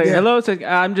pressing. It's like, Yeah. hello. It's like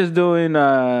I'm just doing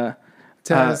a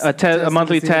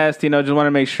monthly to see- test. Just want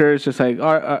to make sure. It's just like,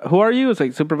 who are you? It's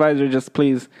like supervisor. Just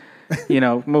please,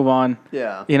 move on.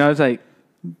 yeah. It's like,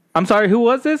 I'm sorry, who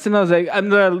was this? And I was like, I'm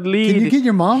the lead. Can you get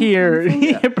your mom here?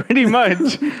 Yeah, pretty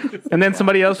much. And then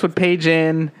somebody else would page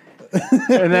in,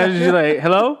 and then she's like,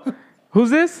 hello, who's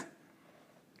this?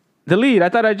 The lead. I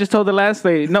thought I just told the last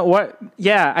lady. No, what?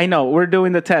 Yeah, I know. We're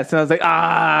doing the test. And I was like,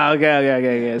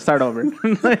 okay. Start over.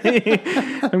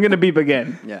 I'm gonna beep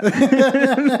again. Yeah.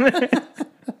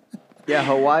 Yeah,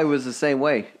 Hawaii was the same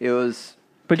way. It was.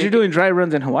 But you're doing dry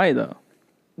runs in Hawaii, though.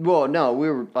 Well, no, we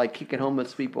were like kicking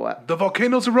homeless people out. The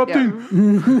volcano's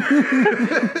erupting.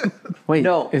 Wait,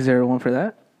 No. is there one for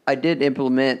that? I did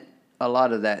implement a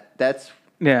lot of that. That's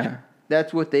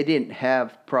what they didn't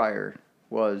have prior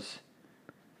was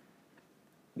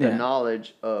the Yeah.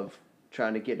 knowledge of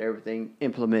trying to get everything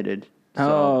implemented. So,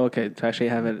 Oh, okay. To actually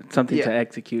have it something Yeah. to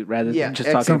execute rather Yeah, than just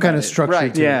talking Some kind about of it. structure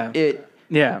right. to Yeah. it.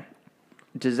 Yeah.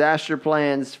 Disaster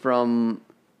plans from,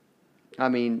 I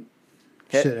mean,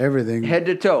 Shit, everything. head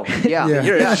to toe. Yeah. Yeah.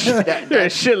 You're a, That- you're a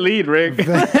shit lead, Rick.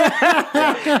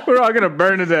 We're all gonna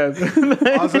burn to death.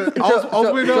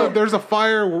 Also, we know if there's a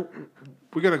fire.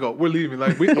 We're gonna go. We're leaving.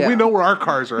 Like we know where our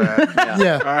cars are at.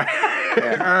 Yeah.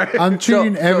 I'm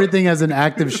treating everything as an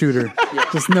active shooter.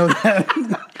 Just know that.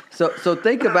 So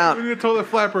think about We need a toilet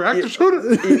flapper. Active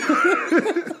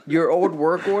shooter. your old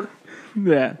work order,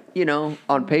 Yeah.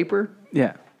 on paper.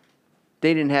 Yeah.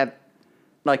 They didn't have,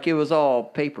 like, it was all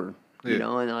paper,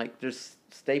 Yeah. and like just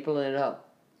stapling it up.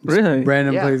 Really?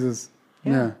 Random Yeah. places.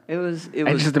 Yeah. It was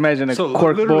I just imagine a So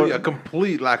cork literally board. a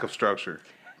complete lack of structure.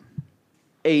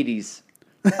 80s.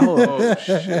 Oh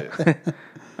shit!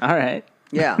 All right.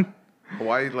 Yeah.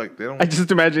 Hawaii, like they don't I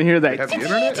just imagine here have the that.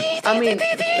 internet. I mean,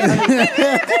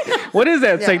 What is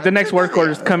that? It's like the next work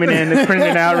order's coming in. It's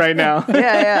printing out right now.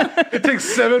 yeah. It takes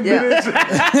 7 Yeah. minutes.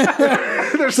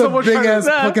 There's Some someone big trying ass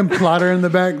to, fucking plotter in the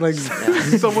back. Like,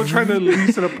 someone trying to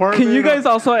lease an apartment. Can you guys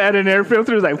also add an air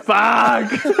filter? It's like, fuck.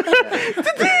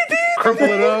 crumple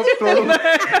it up? Throw it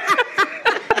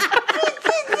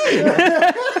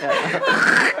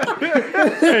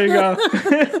There you go.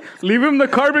 Leave him the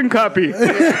carbon copy.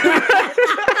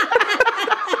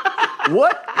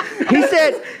 What? He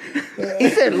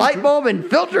said light bulb and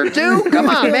filter too? Come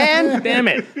on, man. Damn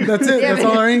it. that's it. Yeah, That's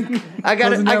man. all our ink. I got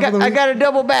Closing down for the I week. got a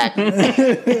double back.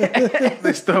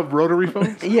 They still have rotary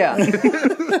phones. Yeah.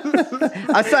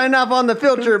 I signed off on the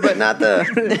filter, but not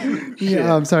the.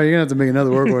 Yeah, I'm sorry. You're going to have to make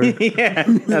another work order. Yeah.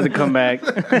 Have to come back.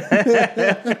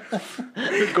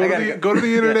 Go to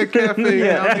the internet cafe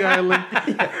Yeah. on the island.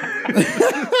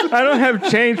 I don't have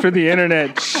change for the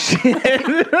internet. Shit.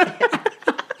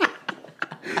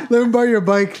 Let me borrow your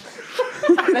bike.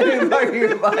 Your bike,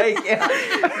 yeah.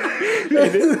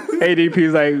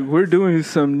 ADP's like, we're doing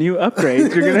some new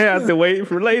upgrades. You're going to have to wait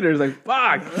for later. It's like,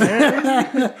 fuck,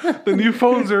 man. The new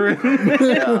phones are in.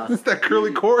 It's that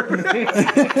curly cord.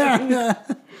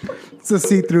 It's a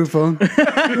see-through phone.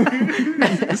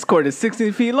 This cord is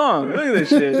 16 feet long. Look at this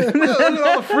shit. Look at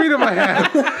all the freedom I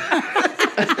have.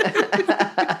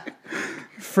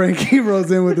 Frankie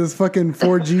rolls in with his fucking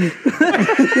 4G.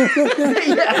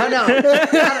 Yeah, I know.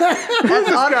 That's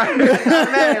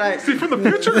automatic, like, See from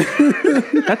the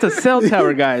future. That's a cell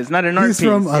tower, guys, not an art He's piece.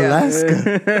 from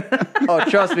Alaska. oh,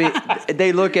 trust me,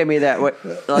 they look at me that way.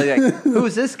 Like,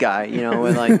 who's this guy?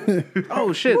 And like,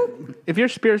 Oh, shit. If you're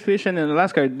spear fishing in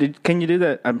Alaska, can you do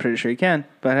that? I'm pretty sure you can.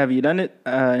 But have you done it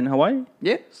in Hawaii?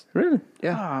 yes, Really?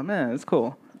 Yeah. Oh, man, that's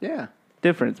cool. yeah.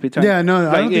 Difference between... Yeah, no, I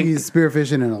like, don't think he's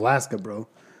spearfishing in Alaska, bro.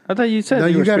 I thought you said No,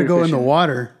 you were got to go in the spearfishing.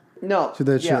 water. No, To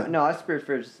that yeah, shit. no, I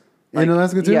spearfish. In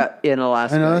Alaska, too? Yeah, in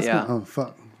Alaska. In Alaska? Yeah, Oh,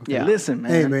 fuck. yeah. Listen,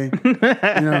 Hey, man.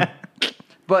 man.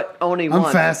 But only I'm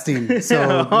once. fasting,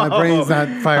 so my brain's not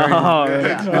firing. Oh,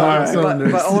 Yeah. on all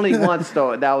cylinders. But only once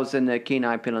though. That was in the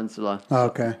Kenai Peninsula. Oh,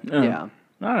 okay. Yeah. All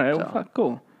right, well, So. fuck,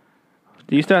 cool.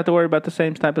 Do you still have to worry about the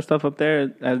same type of stuff up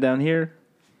there as down here?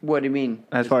 What do you mean?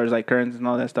 As far as like currents and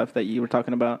all that stuff that you were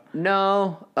talking about?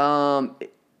 No.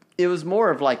 It was more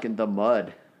of like in the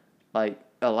mud, like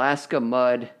Alaska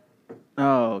mud.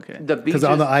 Oh, okay. The beaches. Because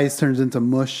all the ice turns into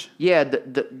mush. Yeah,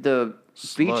 the beaches.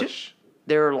 Slush.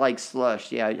 They're like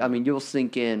slush. Yeah, I mean you'll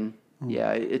sink in.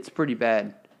 Yeah, it's pretty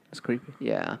bad. That's creepy.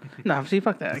 Yeah. No, see,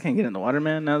 fuck that. I can't get in the water,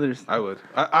 man. Now there's I would.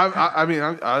 I mean,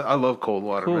 I love cold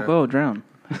water, cool. man. Go drown.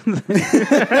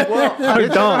 Well, I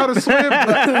don't know how to swim.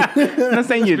 I'm not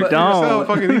saying you Yourself, don't.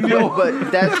 fucking idiot.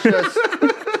 but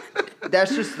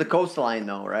that's just the coastline,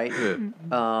 though, right?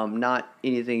 Yeah. Not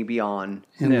anything beyond.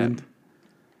 Inland.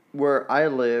 Where I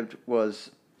lived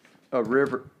was a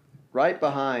river right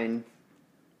behind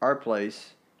our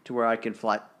place to where I can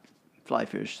fly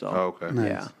fish. So Oh, okay. Nice.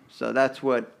 yeah, so that's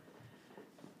what.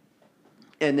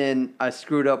 And then I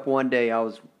screwed up one day. I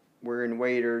was wearing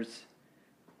waders,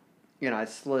 and I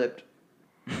slipped.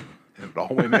 It all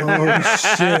went in. Oh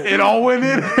shit! It all went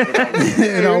in.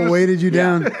 It all weighted you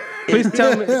down. Please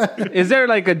tell me, is there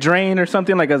like a drain or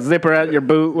something, like a zipper at your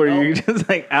boot where you're just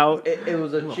like out? It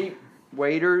was a cheap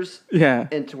waders, Yeah.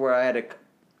 into where I had to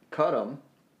cut them.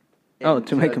 Oh,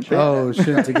 to make 'em fit. Oh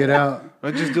shit! To get out.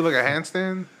 I just do like a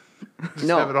handstand. Just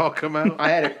No. have it all come out. I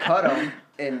had to cut them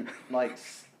and like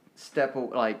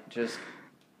just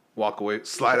Walk away,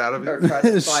 slide out of or it. try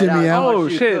to slide Shimmy out. out. as Oh much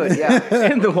as you shit! could,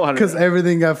 yeah, In the water. Because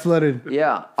everything got flooded.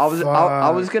 yeah. I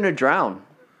was gonna drown.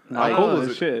 How cold Oh was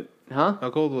it? shit! Huh? How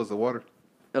cold was the water?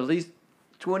 At least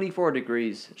 24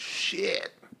 degrees.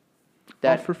 Shit. All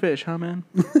That for fish, huh, man?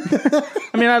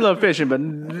 I mean, I love fishing, but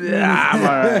I'm all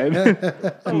right. I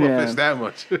don't Yeah. fish that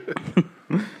much.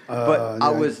 but I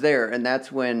was there, and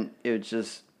that's when it was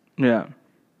just Yeah.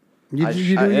 You do what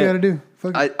you gotta do.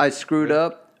 Fuck it. I screwed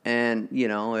up, and it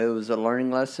was a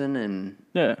learning lesson, and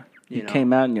Yeah. You You know.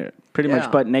 came out and you're pretty Yeah.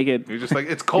 much butt naked. You're just like,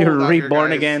 it's cold. You're out here, reborn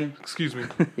guys. again. Excuse me.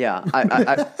 yeah,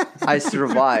 I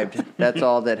survived. That's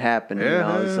all that happened.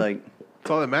 Yeah, It's yeah. like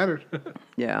That's all that mattered.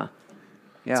 yeah.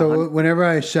 So whenever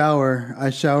I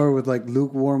shower with like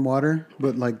lukewarm water,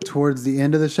 but like towards the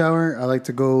end of the shower, I like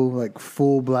to go like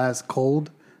full blast cold.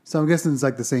 So I'm guessing it's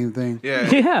like the same thing. Yeah.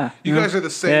 Yeah. You guys are the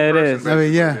same Yeah, it person. is. I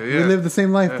mean, yeah, basically. we live the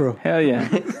same life, bro. Hell yeah.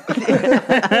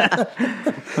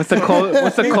 What's the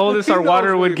coldest our He knows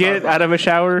water what would you're get talking out of a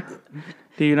shower?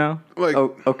 Do you know? Like,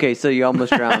 Oh, okay, so you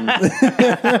almost drowned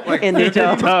in the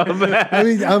tub. I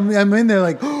mean, I'm in there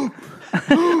like,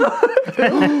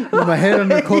 with my head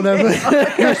under cold apple.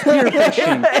 You're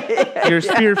spearfishing. You're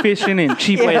spearfishing in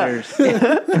cheap waders.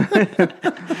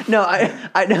 No,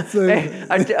 I know.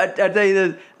 I tell you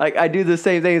this. Like I do the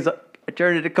same thing. I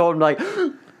turn it to cold. And like,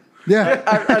 Yeah,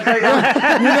 I think,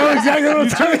 you know exactly what I'm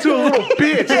talking to a little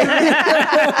bitch.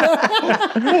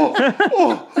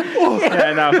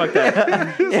 Yeah, no, fuck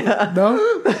that.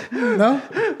 No,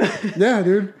 yeah,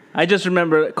 dude. I just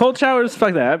remember cold showers.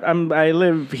 Fuck that. I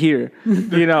live here.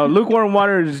 Lukewarm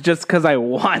water is just because I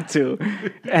want to.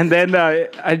 And then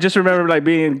I just remember like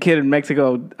being a kid in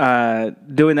Mexico,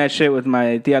 doing that shit with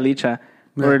my tia Licha,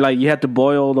 where like you had to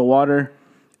boil the water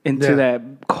into Yeah. that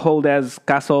cold ass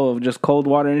caso of just cold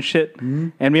water and shit.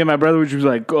 And me and my brother would just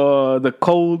like the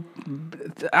cold.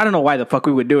 I don't know why the fuck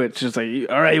we would do it. It's just like,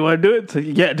 all right, you want to do it? So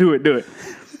yeah, do it.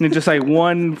 And just like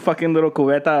one fucking little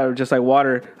cubeta of just like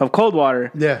water, of cold water.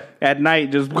 Yeah. At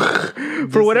night, just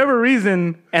for whatever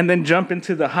reason, and then jump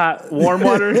into the hot, warm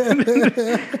water.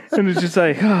 And it's just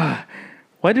like,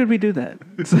 why did we do that?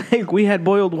 It's like we had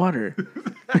boiled water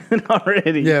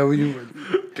already. Yeah,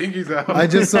 Pinkies out. I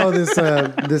just saw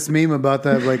this meme about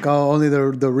that. Like, oh, only the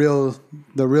real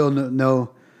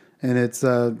know, and it's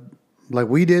like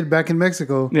we did back in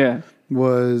Mexico. Yeah.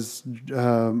 Was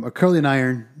a curling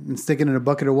iron and sticking in a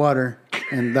bucket of water,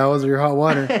 and that was your hot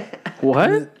water.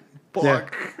 What? Yeah,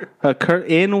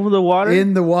 In the water?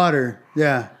 in the water.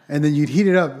 Yeah, and then you'd heat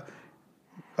it up.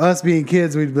 Us being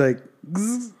kids, we'd be like,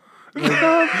 "Zzz."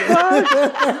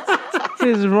 What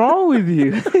is wrong with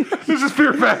you? This is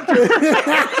Fear Factor.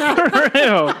 For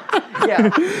real. yeah,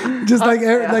 just like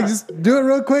just do it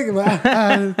real quick.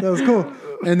 That was cool.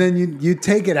 And then you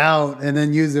take it out and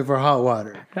then use it for hot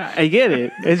water. I get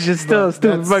it. It's just still a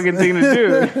stupid fucking thing to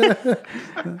do.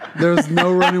 There's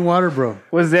no running water, bro.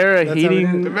 Was there a how it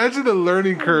heating? Imagine the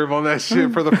learning curve on that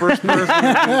shit for the first person.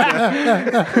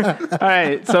 All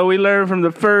right, so we learned from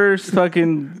the first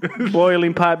fucking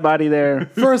boiling pot body there.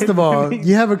 First of all,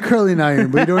 you have a curling iron,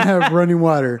 but you don't have running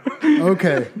water.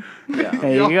 Okay,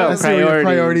 There you go. I see what your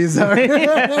priorities are.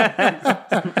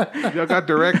 Y'all got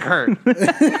direct current.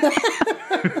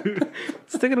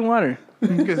 Stick it in water.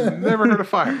 You guys never heard of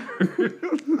fire.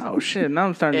 Oh shit! Now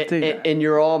I'm starting to think. and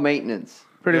you're all maintenance.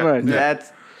 Pretty Yeah. much. Yeah.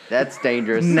 That's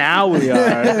dangerous. Now we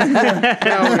are.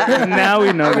 Now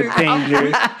we know the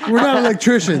danger. We're not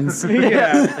electricians.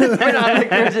 Yeah.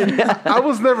 I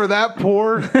was never that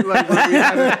poor. Like when we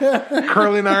had a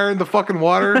curling iron, the fucking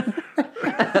water.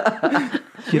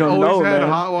 You don't Always know, had man.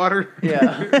 hot water.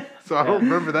 Yeah. So I don't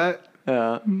remember that.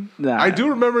 Nah. I do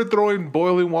remember throwing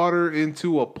boiling water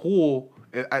into a pool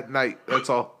at night. That's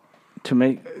all. To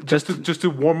make Just to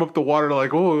warm up the water,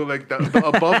 like the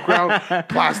above ground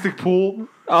plastic pool.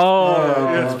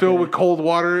 It's filled with cold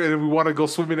water, and if we want to go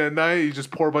swimming at night, you just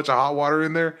pour a bunch of hot water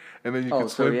in there, and then you can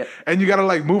swim. yeah. And you gotta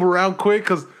like move around quick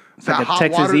because it's like a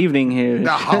Texas evening here.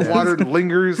 That hot water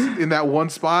lingers in that one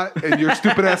spot, and your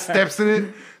stupid ass steps in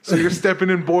it. So you're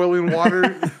stepping in boiling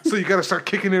water. So you gotta start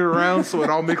kicking it around so it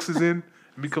all mixes in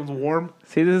and becomes warm.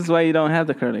 See, this is why you don't have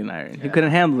the curling iron. You couldn't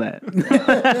handle that.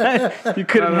 You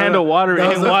couldn't handle water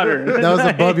in water. That was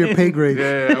above your pay grade.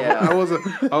 Yeah. I wasn't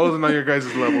on your guys'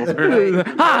 level. Apparently.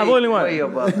 Boiling water. Way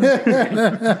above.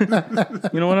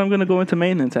 You know what? I'm gonna go into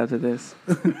maintenance after this.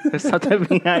 There's something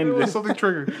behind this. Something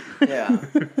triggered. Yeah.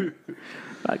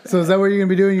 So is that what you're gonna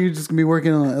be doing? You're just gonna be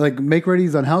working on like make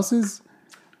readies on houses?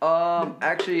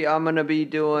 Actually, I'm gonna be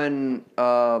doing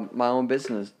my own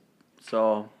business.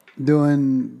 So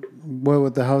Doing what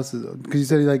with the houses? Because you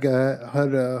said like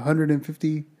had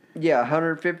 150. yeah,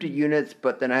 150 units.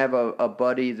 But then I have a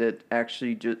buddy that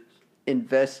actually just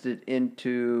invested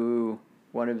into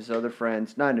one of his other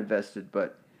friends. Not invested,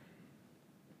 but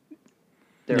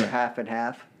they're half and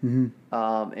half.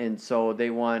 Mm-hmm. And so they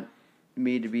want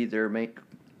me to be their main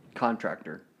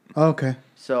contractor. Oh, okay.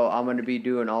 So I'm going to be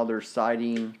doing all their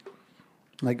siding.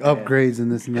 Like upgrades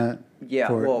and this and that. Yeah,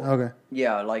 for it. well, Okay.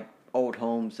 yeah, like old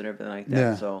homes and everything like that.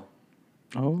 Yeah. So,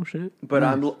 Oh shit. but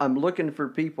I'm looking for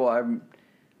people. I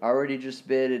already just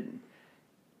bid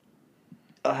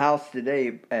a house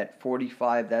today at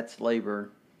 45. That's labor,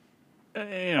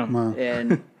 Damn. Wow.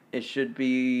 and it should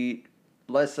be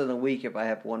less than a week if I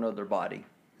have one other body.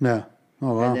 Yeah.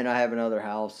 Oh wow. And then I have another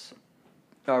house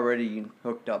already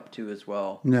hooked up to as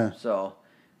well. Yeah. So,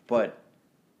 but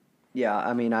yeah,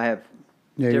 I mean, I have.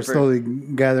 Yeah, you're slowly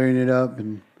gathering it up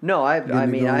and. No, I Getting it I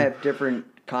going. have different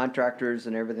contractors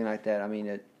and everything like that. I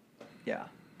mean, yeah.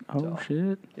 Oh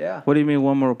shit. Yeah. What do you mean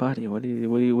one more body? What do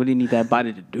you need that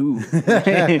body to do?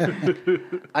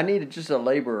 I needed just a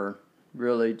laborer,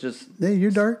 really, just Hey, you're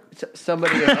dark.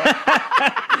 somebody to help.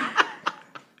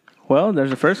 Well, there's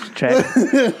the first check.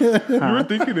 You were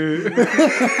thinking it.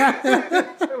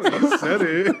 You said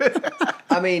it.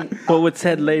 I mean, What would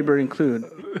said labor include?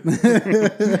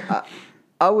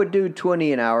 I would do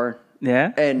 20 an hour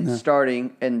Yeah. and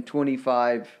starting and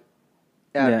 25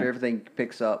 after Yeah. everything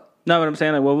picks up. No, what I'm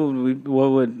saying, like, what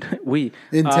would we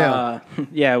Entail.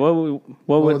 Yeah. What What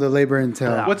would would the labor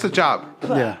entail? What's the job?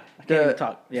 Yeah. I can't even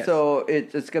talk. Yes. So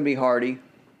it's going to be Hardy.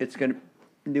 It's going to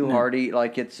new Hardy,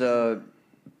 like it's a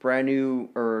brand new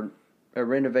or a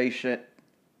renovation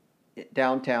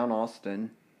downtown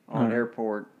Austin on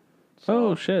Airport.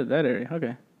 Oh shit, that area.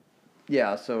 Okay.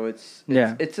 Yeah, so it's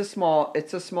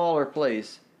a smaller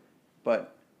place,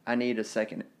 but I need a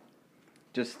second,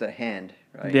 just the hand,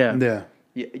 right? Yeah. Yeah.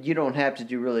 You don't have to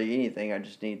do really anything. I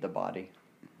just need the body.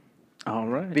 All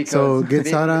right. Because So get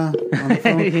Sada on the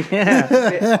phone.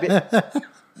 Yeah.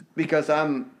 because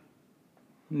I'm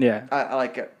Yeah.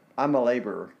 I'm a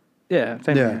laborer, Yeah.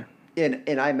 Same Yeah. here.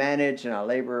 and I manage and I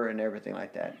labor and everything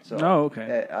like that. So Oh,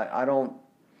 okay. I don't.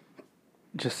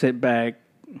 Just sit back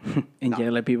and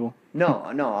yell at people. No,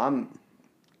 I'm.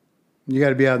 You got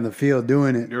to be out in the field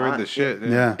doing it. You're in the shit.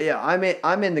 Yeah. Yeah,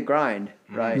 I'm in the grind,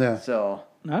 right? Yeah. So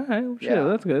All right. Well, shit, Yeah.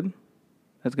 that's good.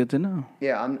 That's good to know.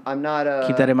 yeah, I'm not.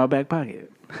 Keep that in my back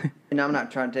pocket. And I'm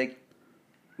not trying to take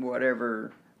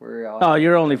whatever we're all. Oh,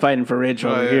 you're only fighting for Rich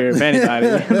over yeah. here, if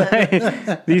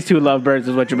anybody. These two lovebirds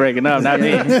is what you're breaking up, not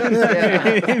me.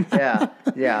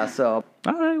 yeah. So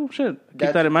All right, well, shit. Keep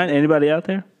That's- that in mind. Anybody out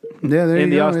there Yeah, there in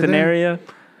you the go, Austin right there. area?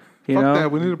 You Fuck know,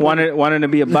 that, we need a porter. wanting to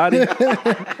be a body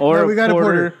or No, we got a a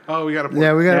porter. porter. Oh, we got a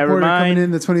Yeah, we got Never a porter mind. coming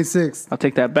in the 26th. I'll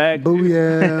take that back. I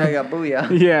Booyah. got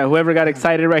booyah. Yeah, whoever got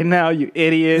excited right now, you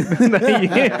idiot.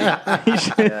 You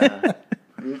should-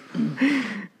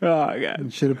 Oh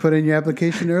god. Should have put in your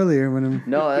application earlier when I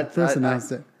No, that's first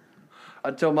announced it.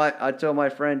 I told my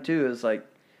friend too. It's like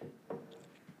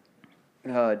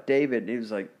David. He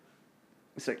was like,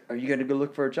 "Are you gonna go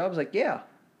look for a job?" I was like, "Yeah."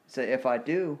 So if I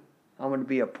do, I'm gonna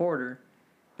be a porter.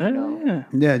 Oh, yeah.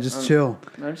 Yeah, just chill.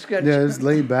 I'm just gonna. Yeah, just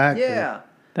lay back. Yeah.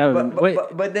 That was, wait.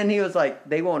 But then he was like,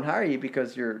 they won't hire you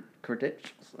because your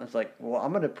credentials. I was like, well,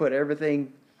 I'm gonna put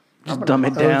everything. Just dumb it I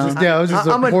was down. just, I was just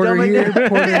I'm a a porter dumb it here, down.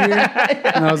 porter here,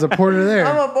 and I was a porter there.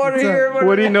 I'm a porter What's up? here.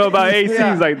 What do you know about ACs?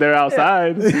 Yeah. Like they're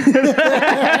outside.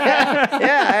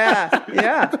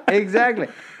 Yeah, exactly.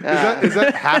 Is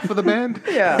that half of the band?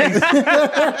 Yeah.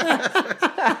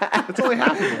 It's only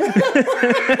half of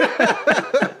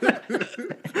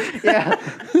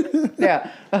them.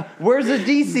 Yeah. Where's the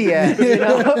DC at? You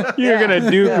know? You're gonna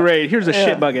do great. Here's a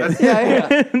shit bucket. Yeah.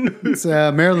 It's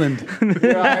Maryland.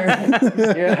 You're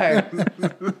hired. You're hired.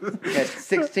 Got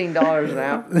 $16 an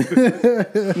hour.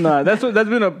 No, that's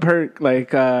been a perk.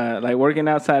 Like working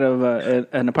outside of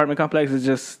an apartment complex is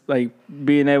just like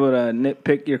being able to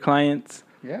nitpick your clients.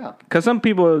 Yeah. Because some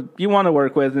people you want to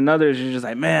work with, and others you're just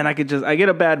like, man, I get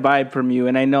a bad vibe from you,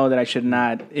 and I know that I should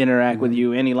not interact with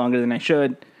you any longer than I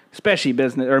should, especially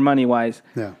business or money wise.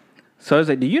 Yeah. So I was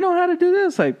like, do you know how to do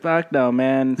this? Like, fuck no,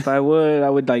 man. If I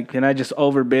would like, and I just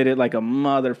overbid it like a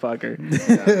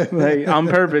motherfucker. Like, on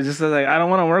purpose. Just like, I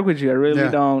don't want to work with you. I really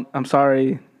don't. I'm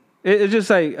sorry. It's just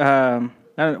like,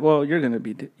 well, you're going to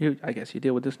be, I guess you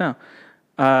deal with this now.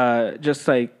 Just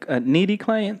like needy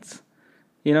clients,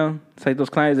 you know? It's like those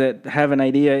clients that have an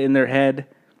idea in their head,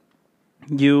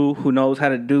 you who knows how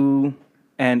to do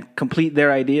and complete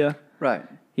their idea. Right.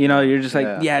 You know, you're just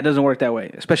like, yeah, it doesn't work that way,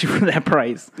 especially for that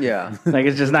price. Yeah. Like,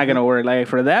 it's just not going to work. Like,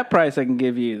 for that price, I can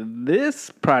give you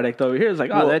this product over here. It's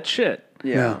like, oh, that's shit.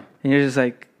 Yeah. And you're just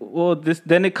like, well,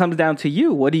 then it comes down to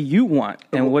you. What do you want?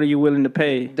 And what are you willing to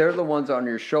pay? They're the ones on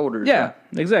your shoulders. Yeah,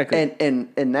 exactly. And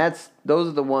those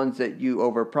are the ones that you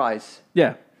overprice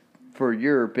Yeah. for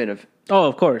your benefit. Oh,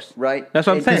 of course. Right? That's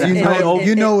what I'm saying.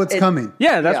 You know what's coming.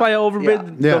 Yeah, that's why I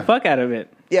overbid the fuck out of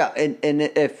it. Yeah, and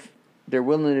if they're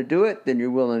willing to do it, then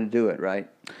you're willing to do it, right?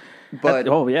 But at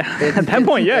that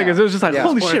point, because it was just like,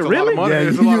 holy shit, really?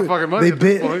 It's a lot of fucking money. They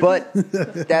bid, but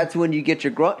that's when you get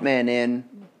your grunt man in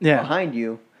behind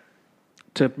you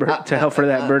to help for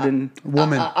that burden.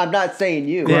 Woman. I'm not saying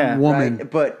you, woman,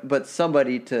 right? But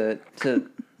somebody to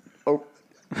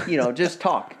just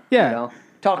talk. Yeah, you know?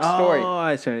 Talk story. Oh,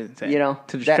 I see what you're saying. You know,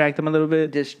 to distract them a little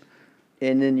bit.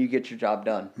 And then you get your job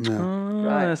done. Oh,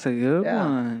 that's a good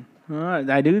one. All right,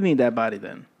 I do need that body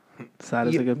then. So that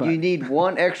is a good body. You need a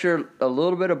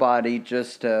little bit of body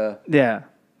just to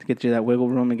get you that wiggle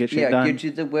room and get shit done. Yeah, get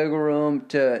you the wiggle room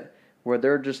to where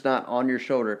they're just not on your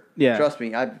shoulder. Yeah, trust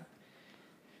me, I've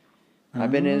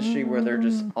been in an industry where they're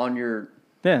just on your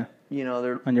they're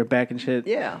on your back and shit.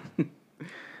 Yeah.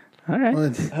 All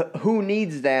right. Who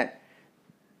needs that?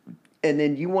 And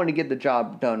then you want to get the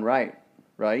job done right?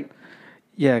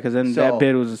 Yeah, because then that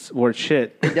bid was worth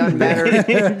shit. It doesn't matter.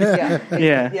 Yeah,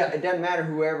 it doesn't matter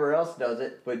whoever else does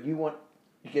it, but you want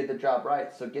to get the job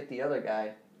right. So get the other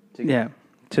guy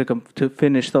to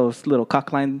finish those little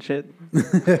cock lines and shit.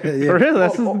 For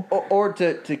real, or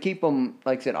to keep them,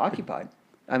 like I said, occupied.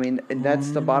 I mean,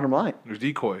 that's the bottom line. There's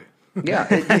decoy. Yeah,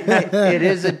 it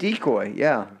is a decoy.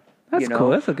 Yeah, that's cool.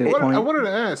 That's a good point. I wanted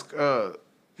to ask,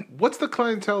 what's the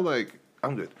clientele like?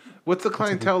 I'm good. What's the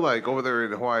clientele like over there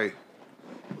in Hawaii?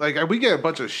 Like, we get a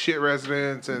bunch of shit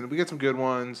residents, and we get some good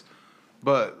ones,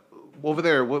 but over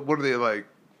there, what are they like?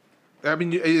 I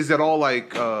mean, is it all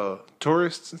like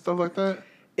tourists and stuff like that?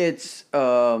 It's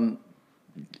our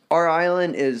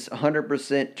island is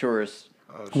 100% tourists.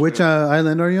 Oh, which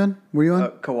island are you on? Were you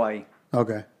on? Kauai.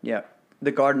 Okay. Yeah,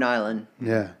 the Garden Island.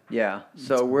 Yeah. Yeah.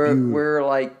 So we're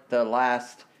like the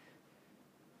last,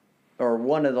 or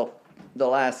one of the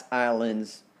last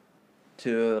islands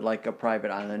to like a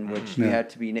private island, which you have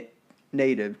to be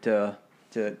native to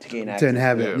gain access to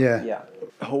inhabit. Yeah.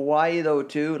 Hawaii though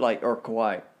too, or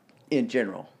Kauai in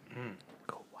general.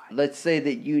 Kauai. Let's say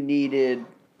that you needed,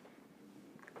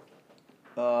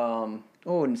 I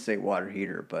wouldn't say water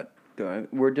heater, but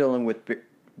we're dealing with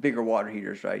bigger water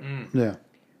heaters, right? Yeah.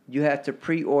 You have to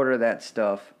pre-order that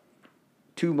stuff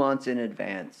 2 months in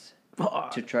advance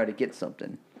to try to get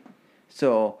something.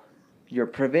 So your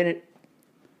preventive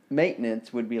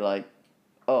maintenance would be like,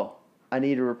 oh, I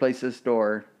need to replace this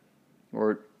door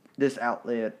or this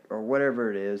outlet or whatever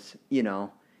it is,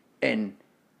 and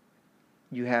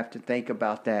you have to think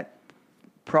about that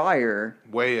prior.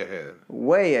 Way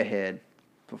ahead.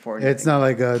 Before anything. It's not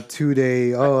like a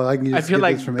 2-day, I can just I feel get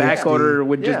like this from back HD. order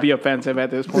would just be offensive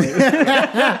at this point.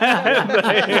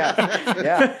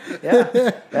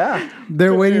 Yeah.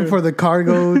 They're waiting for the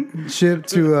cargo ship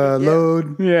to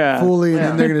load fully, and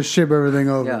then they're going to ship everything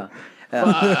over.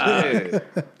 Yeah.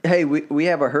 Hey, we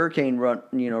have a hurricane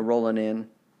rolling in.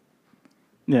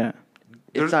 Yeah.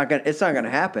 It's not gonna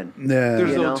happen. Yeah.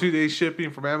 There's no 2-day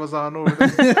shipping from Amazon over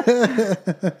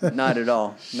there. Not at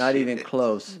all. Not even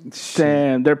close.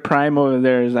 Damn, their prime over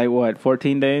there is like what,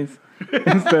 14 days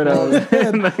instead of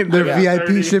their VIP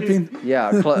 30. shipping.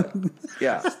 Yeah,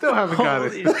 Still haven't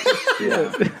got it.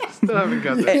 Still haven't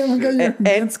got that. Haven't got your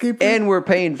landscaper? And we're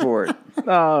paying for it.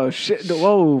 Oh shit!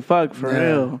 Whoa, fuck for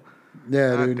real.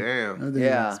 Yeah, God dude. damn.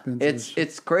 Yeah,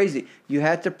 it's crazy. You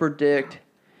have to predict.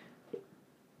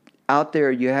 Out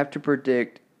there, you have to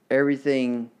predict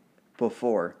everything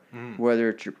before, whether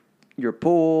it's your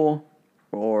pool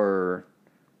or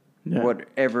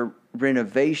whatever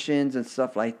renovations and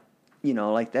stuff like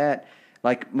that.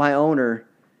 Like my owner,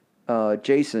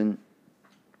 Jason,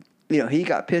 he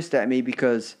got pissed at me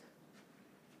because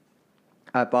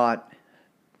I bought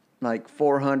like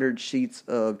 400 sheets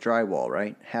of drywall,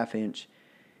 right? 1/2 inch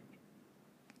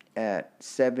at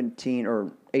 $17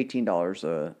 or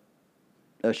 $18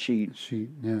 a sheet.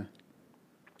 Yeah.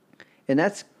 And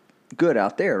that's good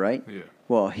out there, right? Yeah.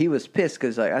 Well, he was pissed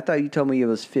because I thought you told me it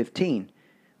was 15.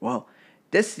 Well,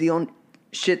 this is the only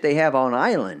shit they have on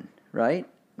island, right?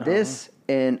 This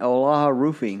and Olaha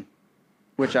Roofing,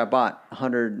 which I bought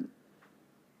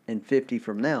 150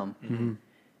 from them. Mm-hmm.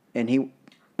 And he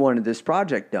wanted this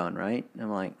project done, right? And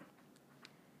I'm like,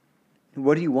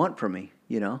 what do you want from me,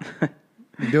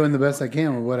 I'm doing the best I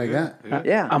can with what I got.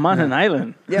 Yeah. I'm on an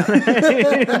island. Yeah.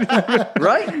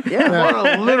 Right? Yeah. On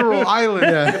a literal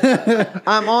island.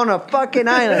 I'm on a fucking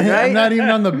island, right? I'm not even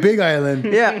on the big island.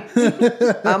 Yeah.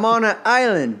 I'm on an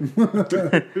island.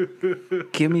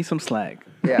 Give me some slag.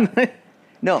 Yeah.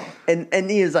 No. And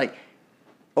he was like,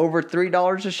 over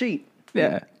 $3 a sheet.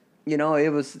 Yeah.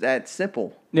 It was that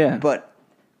simple. Yeah. But,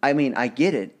 I mean, I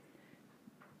get it.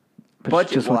 But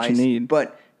it's just what you need.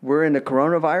 But we're in the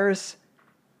coronavirus,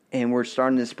 and we're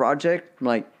starting this project. I'm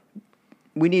like,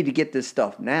 we need to get this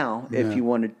stuff now if you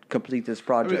want to complete this I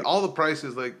project. mean, all the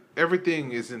prices, like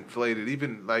everything is inflated.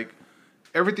 Even like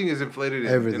everything is inflated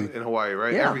in Hawaii,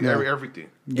 right? Yeah. Everything.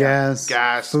 Gas,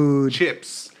 food,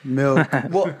 chips, milk.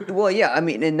 Well, yeah. I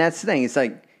mean, and that's the thing. It's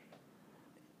like,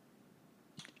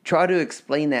 try to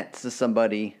explain that to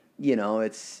somebody.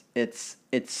 It's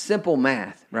simple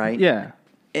math, right? Yeah.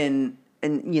 And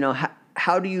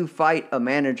how do you fight a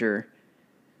manager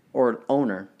or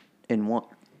owner in one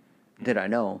that I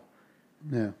know?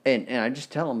 Yeah. And I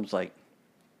just tell them, it's like,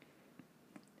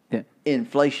 Yeah.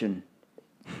 inflation.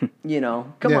 Come Yeah.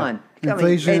 on.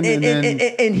 Inflation, and then-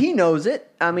 and he knows it.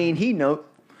 I mean, he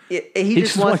He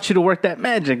just wants you to work that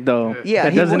magic, though. Yeah,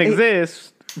 That he doesn't wa- he-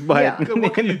 exist. But Yeah.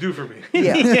 What can you do for me?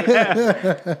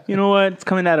 Yeah. you know what? It's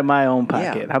coming out of my own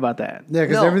pocket. Yeah. How about that? Yeah,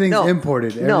 because No, everything's no.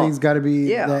 imported. No. Everything's got to be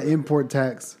Yeah. that import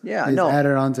tax. Yeah, is no.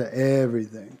 added onto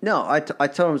everything. No, I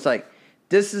told him, it's like,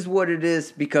 this is what it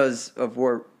is because of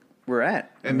where we're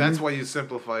at. And that's why you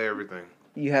simplify everything.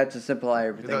 You had to simplify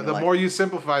everything. The Like, more you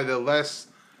simplify, the less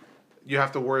you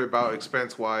have to worry about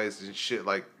expense wise and shit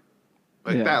like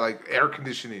Yeah. that, like air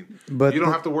conditioning. But you don't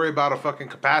the- have to worry about a fucking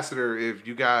capacitor if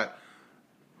you got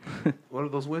what are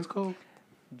those winds called?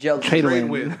 jealousy. Trade Trade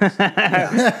wind. winds.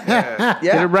 Yeah. Get it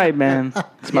Yeah. right, man.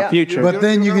 It's my Yeah. future. But You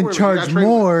then don't you gotta can worry, you charge got trade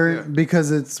more winds, yeah.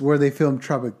 because it's where they film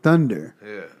Tropic Thunder.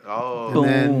 Yeah. Oh. And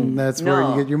then Boom. that's where No.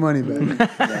 you get your money back.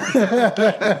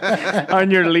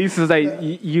 On your leases, like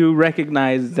you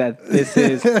recognize that this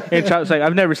is. It's like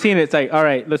I've never seen it. It's like, all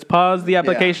right, let's pause the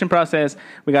application process.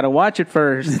 We got to watch it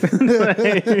first, and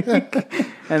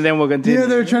then we'll continue. You know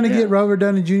they're trying to get Robert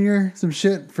Downey Jr. some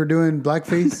shit for doing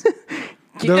blackface.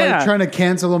 They're Yeah. like trying to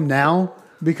cancel him now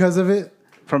because of it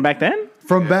From back then.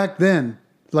 from back then.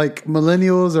 Like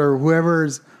millennials or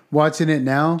whoever's watching it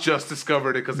now. Just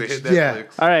discovered it because they hit Netflix. Yeah.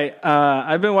 All right,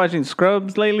 I've been watching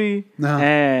Scrubs lately, No.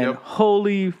 and Yep.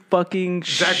 holy fucking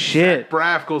Zach shit,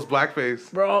 Braff goes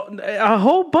blackface. bro! A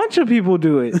whole bunch of people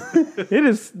do it. It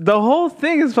is the whole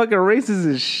thing is fucking racist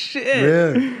as shit.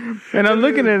 Yeah. And I'm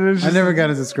looking at it. It's I just, never got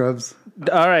into Scrubs.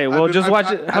 all right, well, been- just I've- watch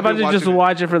I've it. How about been you just watching it.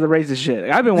 watch it for the racist shit?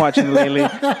 I've been watching it lately,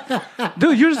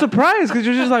 dude. You're surprised because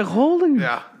you're just like, holy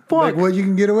Yeah. fuck. Like what you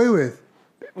can get away with.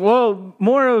 Well,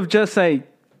 more of just like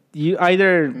you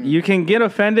either you can get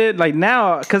offended like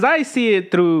now because I see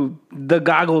it through the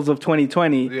goggles of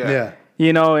 2020. Yeah.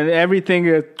 You know, and everything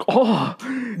is Yeah,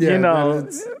 you know, man,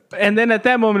 it's- and then at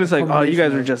that moment it's like, oh, you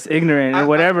guys are just ignorant or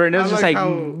whatever, and it's I just like like how-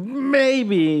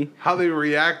 maybe. How they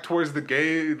react towards the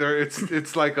gay,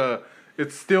 it's like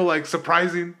it's still like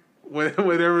surprising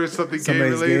whenever it's something gay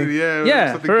Somebody's related. gay. Yeah,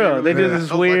 Yeah, something for gay real. They related. did I this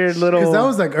was weird little. Because that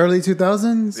was like early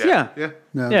 2000s? Yeah. yeah.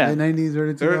 No, Yeah. late 90s,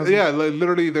 early 2000s? Yeah,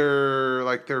 literally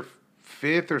their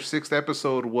fifth or sixth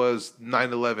episode was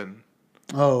 9/11.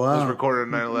 Oh, It was wow.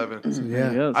 recorded on 9/11.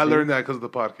 Yeah. Yeah, I see? learned that because of the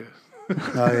podcast.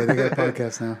 Oh, yeah, they got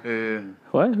podcasts now. Yeah.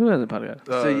 What? Who has a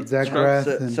podcast? Zach Braff.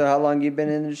 So, and- so how long you been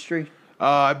in the industry?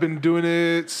 I've been doing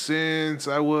it since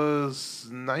I was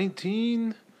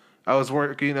 19. I was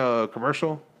working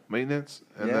commercial maintenance,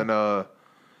 and Yeah. then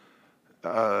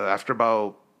after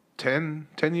about 10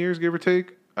 years, give or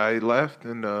take, I left,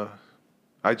 and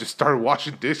I just started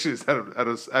washing dishes.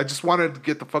 I just wanted to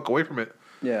get the fuck away from it.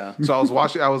 Yeah. So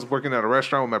I was working at a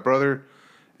restaurant with my brother,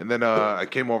 and then I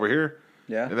came over here.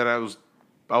 Yeah. And then I was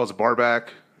a bar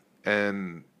back,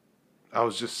 and I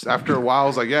was just after a while, I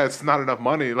was like, yeah, it's not enough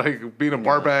money. Like being a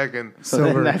barback and So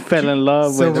then I fell in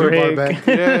love with silver Rick. barback.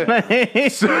 Yeah.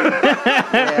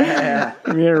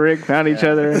 Me and Rick found each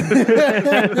other.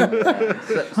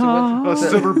 So a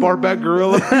silver barback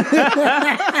gorilla.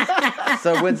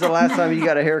 when's the last time you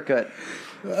got a haircut?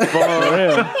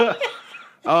 For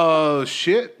real.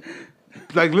 Shit.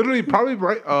 Like literally, probably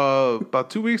right about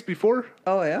 2 weeks before.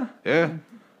 Oh yeah. Yeah.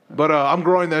 But I'm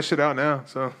growing that shit out now.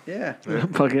 So Yeah.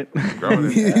 Fuck it. growing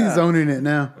it. He's owning it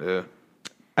now. Yeah.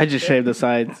 I just shaved the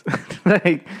sides,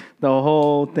 like the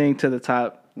whole thing to the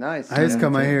top. Nice. I just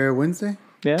cut my hair Wednesday.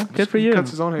 Yeah, good for you. Cuts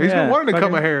his own hair. He's Yeah, been wanting to cut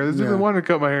fucking- my hair. He's Yeah. been wanting to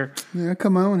cut my hair. Yeah, I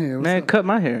cut my own hair. What's Man, up? cut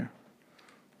my hair.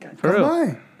 For Come real.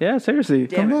 by. Yeah, seriously.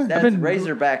 Damn Come it, on. that's been-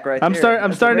 Razorback right I'm there.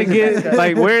 I'm starting to get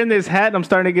like wearing this hat. I'm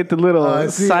starting to get the little I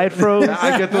see. side froze.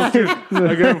 I get those too.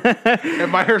 I get them.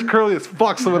 And my hair's curly as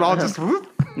fuck, so it all just. Whoop.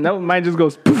 No, mine just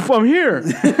goes poof. I'm here.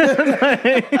 Fuck.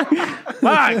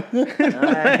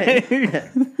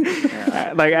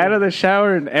 Like out of the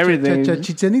shower and everything.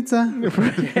 Chichen Itza.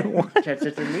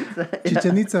 Cha-cha-cha-nitza.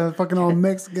 Chichen Itza, fucking all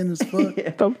Mexican as fuck.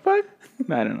 The fuck?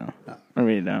 I don't know. I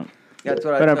really don't. That's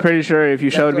what But I'm I pretty sure if you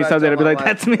showed me what I something, I'd told be my like, wife.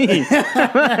 "That's me."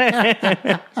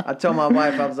 I told my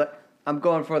wife, I was like, I'm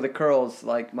going for the curls,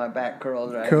 like my back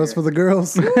curls right Curls here. for the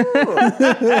girls. How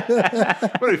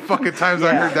many fucking times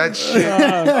I heard that shit?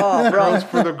 Oh, bro. Girls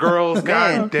for the girls.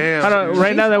 Man. God damn. I don't, dude.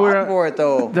 right now that Hot we're for it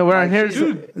though. on here,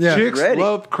 Dude, Yeah. chicks Ready.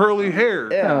 love curly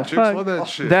hair. Yeah. Chicks fuck. love that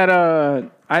shit. that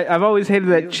I've always hated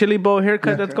that chili bowl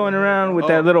haircut that's going around with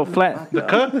that little flat. the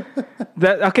cut?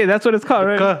 That's what it's called,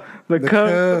 right? cut. The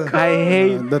cut. cut. I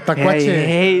hate The I tacuache.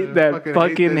 hate that Fucking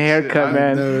fucking hate that haircut, shit.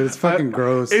 man. No, it's fucking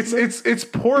gross. It's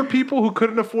poor people who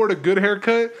couldn't afford a good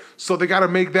haircut, so they got to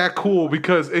make that cool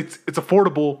because it's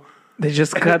affordable. They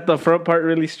just cut the front part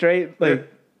really straight.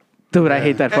 Like, dude, I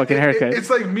hate that fucking haircut. It's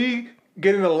like me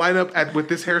getting a lineup with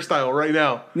this hairstyle right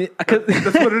now. Because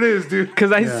That's what it is, dude.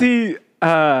 I see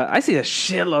I see a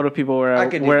shitload of people where I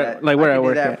could do where that. like where I could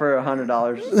work do that at. for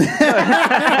 $100.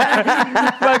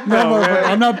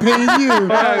 I'm not paying you.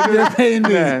 You're paying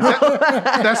me.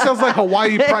 That sounds like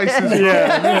Hawaii prices.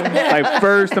 Yeah. Like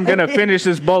first I'm gonna finish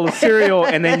this bowl of cereal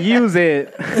and then use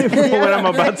it for what I'm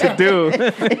about to do.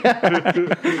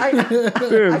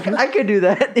 I could do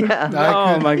that. Yeah.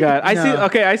 Oh my god!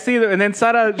 I see them, and then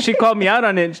Sara, she called me out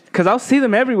on it because I'll see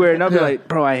them everywhere, and I'll be Yeah. like,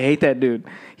 "Bro, I hate that dude.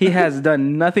 He has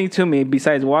done nothing to me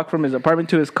besides walk from his apartment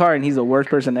to his car, and he's the worst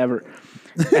person ever."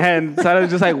 And Sara was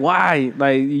just like, "Why?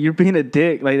 Like you're being a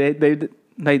dick. Like they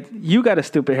like you got a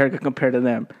stupid haircut compared to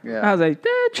them." Yeah. I was like,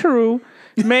 "True,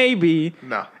 maybe."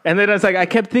 No. And then I was like, I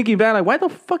kept thinking back, like, why the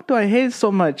fuck do I hate it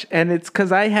so much? And it's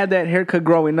because I had that haircut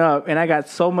growing up, and I got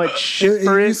so much shit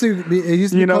for It it. used to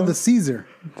be, You know? called the Caesar.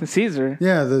 The Caesar.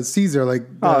 Yeah, the Caesar. Like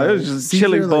Oh, it was just Caesar,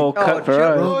 chili bowl like- cut for chili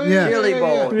us. bowl. Yeah. Chili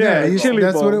bowl. Yeah, it used to- chili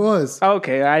that's bowl. what it was.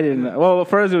 Okay, I didn't know. Well,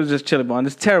 for us, it was just chili bowl. And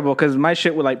it's terrible because my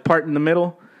shit would like part in the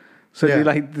middle. So it'd be Yeah.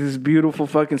 like this beautiful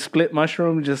fucking split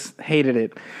mushroom. Just hated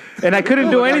it. And I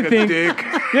couldn't do Like a anything. dick.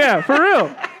 Yeah, for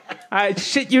real. I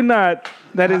shit you not.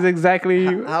 That is exactly.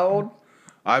 How old?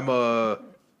 I'm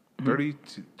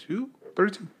 32?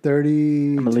 32?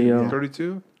 30. I'm a Leo.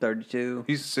 32? 32.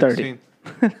 He's 30. 16.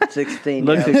 16.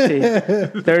 Look yeah.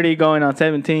 16. 30 going on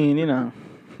 17, you know.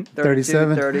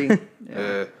 37. 30.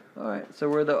 Yeah. All right.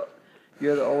 So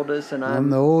you're the oldest, and I'm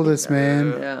the oldest,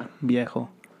 man. yeah. Viejo.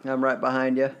 I'm right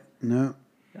behind you. No.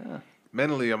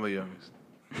 Mentally, I'm the youngest.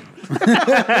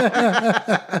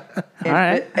 All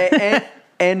right.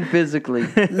 And physically.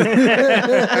 As you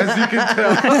can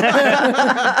tell,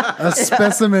 A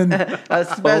specimen A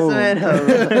specimen of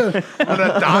an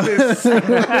Adonis.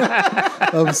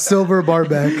 of silver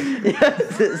barback.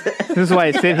 This is why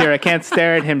I sit here. I can't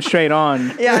stare at him straight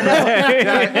on. yeah,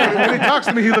 I know. When he talks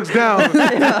to me, he looks down.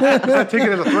 I take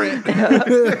it as a threat.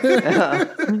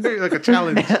 Like a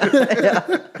challenge.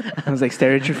 I was like,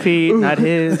 stare at your feet, not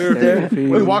his. Stare at your feet.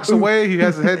 When he walks away, he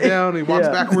has his head down. He walks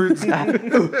backwards.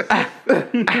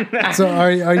 So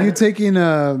are you taking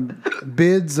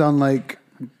bids on like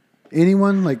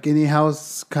anyone, like any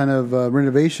house kind of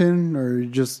renovation, or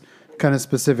just kind of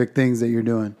specific things that you're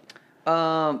doing?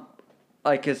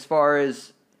 Like as far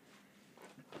as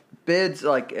bids,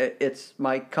 like it's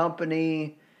my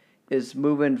company is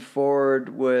moving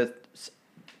forward with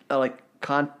like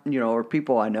or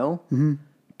people I know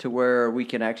to where we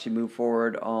can actually move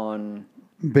forward on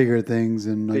Bigger things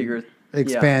and like, Bigger-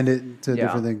 expand it to Yeah.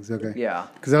 different things. Okay. yeah.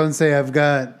 Because I would say I've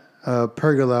got a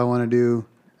pergola I want to do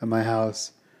at my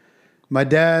house. My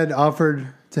dad offered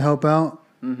to help out.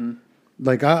 Mm-hmm.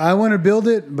 Like I want to build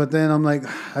it, but then I'm like,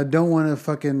 I don't want to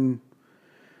fucking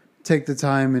take the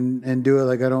time and do it.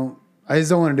 Like I just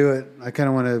don't want to do it. I kind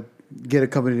of want to get a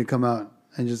company to come out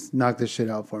and just knock this shit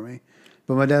out for me.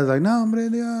 But my dad's like, no, hombre,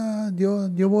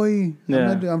 yo voy.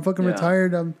 Yeah. I'm fucking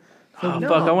retired. Oh, fuck,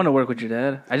 I want to work with your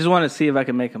dad. I just want to see if I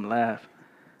can make him laugh.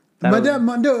 My dad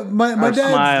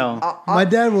smile. My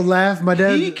dad will laugh. My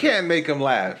dad. He can't make him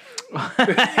laugh.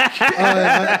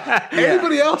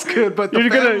 Anybody else could, but You're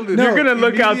gonna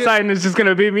look outside and it's just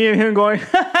gonna be me and him going,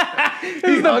 "This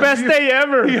is the best day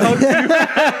ever."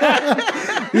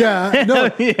 Yeah, no,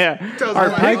 Yeah. Our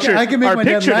picture, I can make our my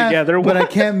dad picture laugh, together. but I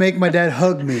can't make my dad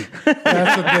hug me.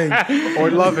 That's the thing. or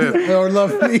love him. Or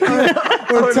love me,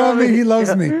 or tell me he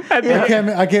loves me. I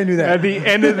can't do that. At the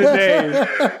end of the day,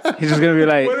 he's just gonna be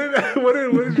like, What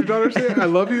did your daughter say? I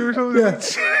love you or something?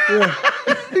 Yeah.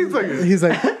 He's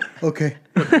like, okay.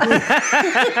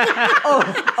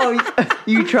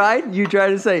 You tried? You tried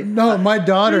to say No, my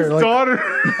daughter. His Like, daughter.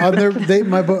 on their,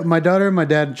 my daughter and my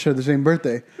dad share the same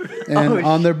birthday, and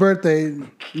on their birthday,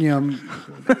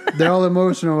 they're all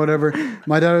emotional or whatever.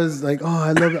 My daughter's like, "Oh,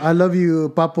 I love you,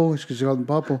 Papo," because she called him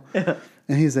Papo,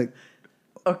 and he's like,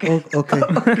 okay. okay."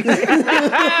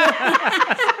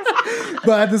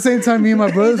 But at the same time, me and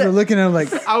my brothers were looking at him like,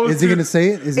 "Is he gonna say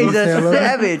it? Is he He's gonna say I a love you?"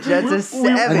 savage. That's a And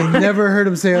savage. I never heard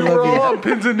him say I We're love all you. on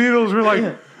pins and needles. We're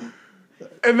like,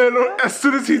 and then as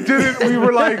soon as he did it, we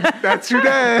were like, "That's your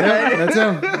dad." That's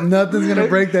him. Nothing's gonna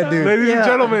break that dude. Ladies and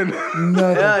gentlemen.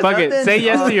 Nothing. "Fuck it, Nothing. say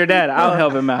yes to your dad. I'll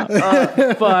help him out."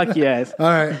 Fuck yes. All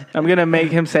right. I'm gonna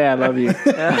make him say I love you.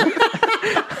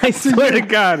 I swear to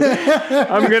God,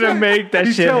 I'm gonna make that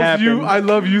He shit tells happen. you, "I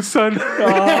love you, son."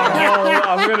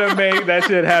 I'm gonna make that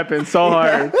shit happen so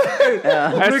hard.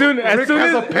 As soon Rick as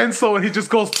has a pencil and he just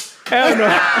goes. hell no.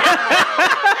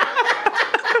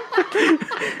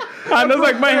 I was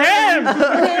like, my hand.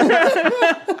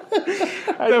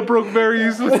 That broke very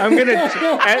easily. I'm gonna,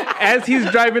 as he's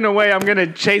driving away, I'm gonna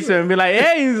chase him and be like,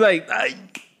 hey. He's like,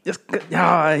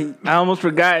 I almost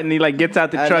forgot, and he like gets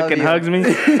out the I truck love and you. hugs me.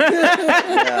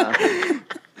 Yeah.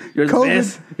 You're the COVID.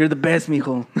 best. You're the best,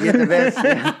 mijo. You're the best.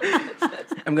 Yeah.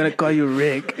 I'm gonna call you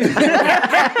Rick.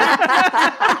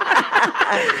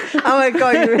 I'm gonna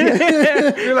call you.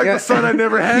 You're like the son I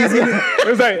never had. It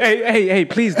was like, hey,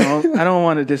 please don't. I don't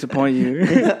want to disappoint you.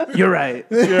 You're right.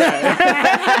 He's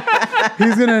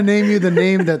gonna name you the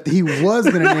name that he was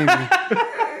gonna name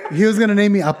you. He was gonna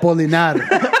name me Apolinar.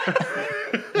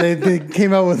 They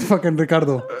came out with fucking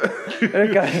Ricardo.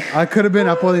 I could have been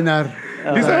Apolinar.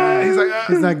 He's like,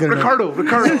 He's not good enough.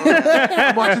 Ricardo.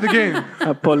 I'm watching the game.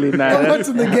 Apolinar. I'm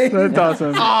watching the game. That's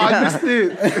awesome. Oh, I missed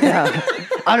it.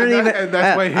 I don't even. And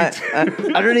that's why he hates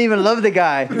I don't even love the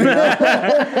guy.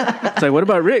 It's like, what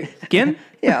about Rick? Again?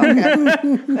 Yeah.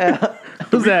 Okay.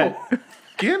 Who's that?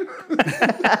 Again?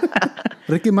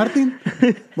 Ricky Martin.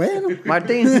 Bueno.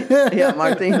 Martin. Yeah,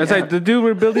 Martin. It's like the dude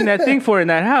we're building that thing for in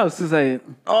that house. It's like,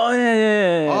 oh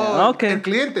yeah. Oh, Okay. El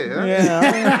cliente. Huh?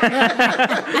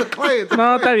 Yeah. The client.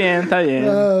 No, está bien.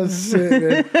 Oh shit,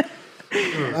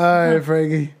 man. All right,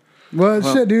 Frankie. Well,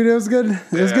 shit, dude, it was good.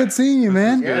 It was good seeing you,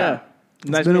 man. Yeah.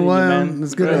 Nice It's been a meeting you, while. man.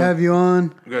 It's good to have you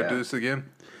on. We gotta do this again.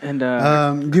 And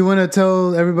Do you want to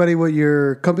tell everybody what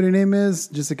your company name is,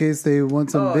 just in case they want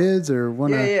some bids or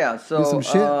want to Yeah. do So, some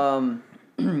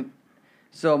shit?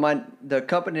 so the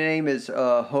company name is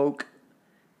Hoke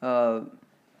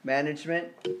Management,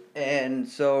 and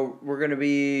so we're gonna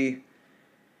be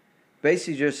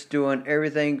basically just doing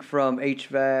everything from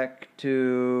HVAC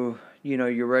to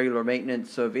your regular maintenance.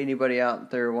 So if anybody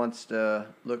out there wants to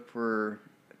look for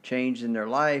change in their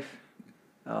life,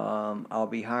 I'll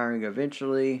be hiring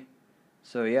eventually.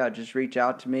 So yeah, just reach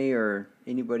out to me or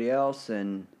anybody else,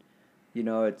 and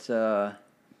it's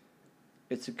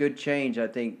a good change, I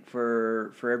think,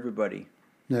 for everybody.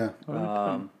 Yeah.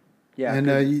 Yeah,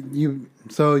 And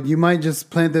so you might just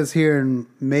plant this here and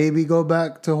maybe go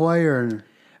back to Hawaii, or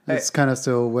it's kind of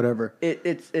still whatever.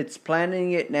 it's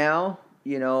planning it now,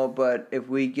 but if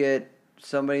we get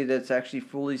somebody that's actually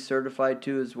fully certified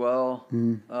too as well,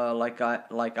 like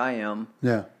I am,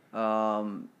 Yeah.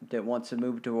 that wants to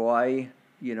move to Hawaii,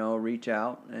 reach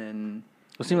out, and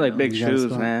it seems like big You got a shoes,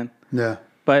 spot. man. Yeah.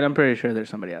 But I'm pretty sure there's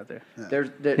somebody out there.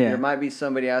 there might be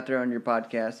somebody out there on your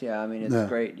podcast. Yeah, I mean it's Yeah.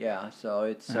 great. Yeah, so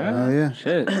it's Oh yeah.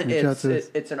 Shit. Reach out to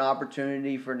us. it's an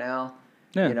opportunity for now.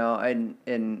 Yeah.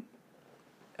 And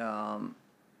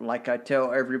like I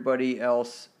tell everybody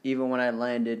else, even when I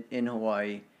landed in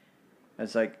Hawaii,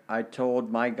 it's like I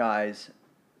told my guys,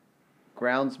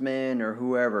 groundsmen or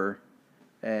whoever,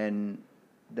 and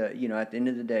at the end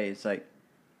of the day, it's like,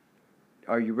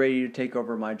 are you ready to take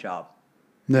over my job?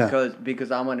 Yeah.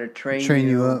 Because I'm going to train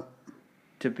you up.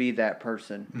 to be that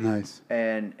person. Nice.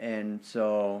 And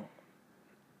so,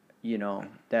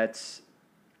 that's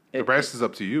The rest is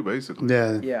up to you, basically.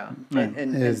 Yeah. Yeah,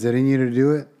 and Is it in you to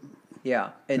do it? yeah,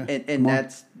 and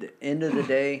that's the end of the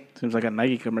day. Seems like a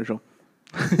Nike commercial.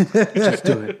 Just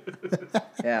do it.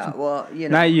 Yeah, well, you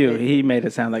know, Not you. He made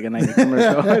it sound like a Nike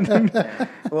commercial. Yeah.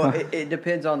 Well, it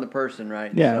depends on the person,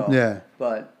 right? Yeah. Yeah.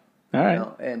 But All right. you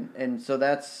know, and so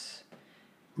that's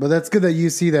But that's good that you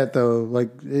see that though. Like,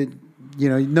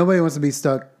 nobody wants to be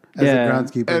stuck as Yeah. a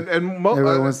groundskeeper. And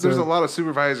Everybody wants there's to- a lot of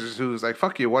supervisors who's like,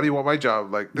 "Fuck you! Why do you want my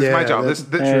job? Like, this is Yeah, my job. that's-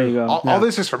 This There you go. all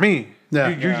this is for me. Yeah.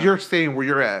 You're staying where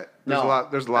you're at. There's no. a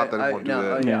lot. There's a lot that won't do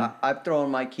that. Yeah. I've thrown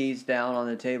my keys down on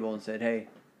the table and said, "Hey,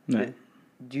 Yeah.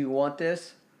 do you want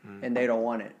this?" And they don't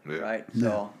want it, Yeah. right?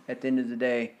 So at the end of the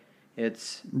day,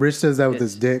 it's Rich does that with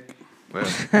his dick.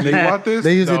 Yeah. Do you want this?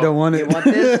 They usually No. don't want you it. want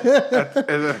this?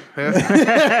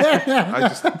 I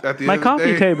just at the My end coffee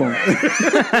of the day, table.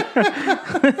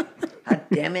 God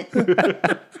damn it!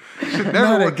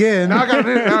 Not again. Now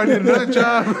I need another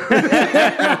job.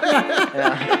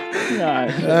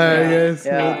 God. All right, guys.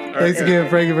 Yeah. Well, thanks again,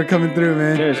 Frankie, for coming through,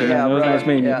 man. Seriously, man. It was bro. nice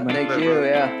meeting Yeah, you. man. thank Later, you. bro.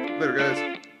 Yeah. Later,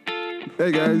 guys.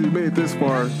 Hey guys, you made it this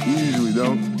far. You usually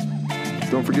don't.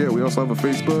 Don't forget, we also have a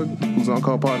Facebook, Who's On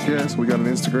Call Podcast. We got an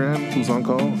Instagram, Who's On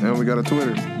Call, and we got a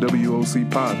Twitter, WOC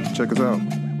Pod. Check us out.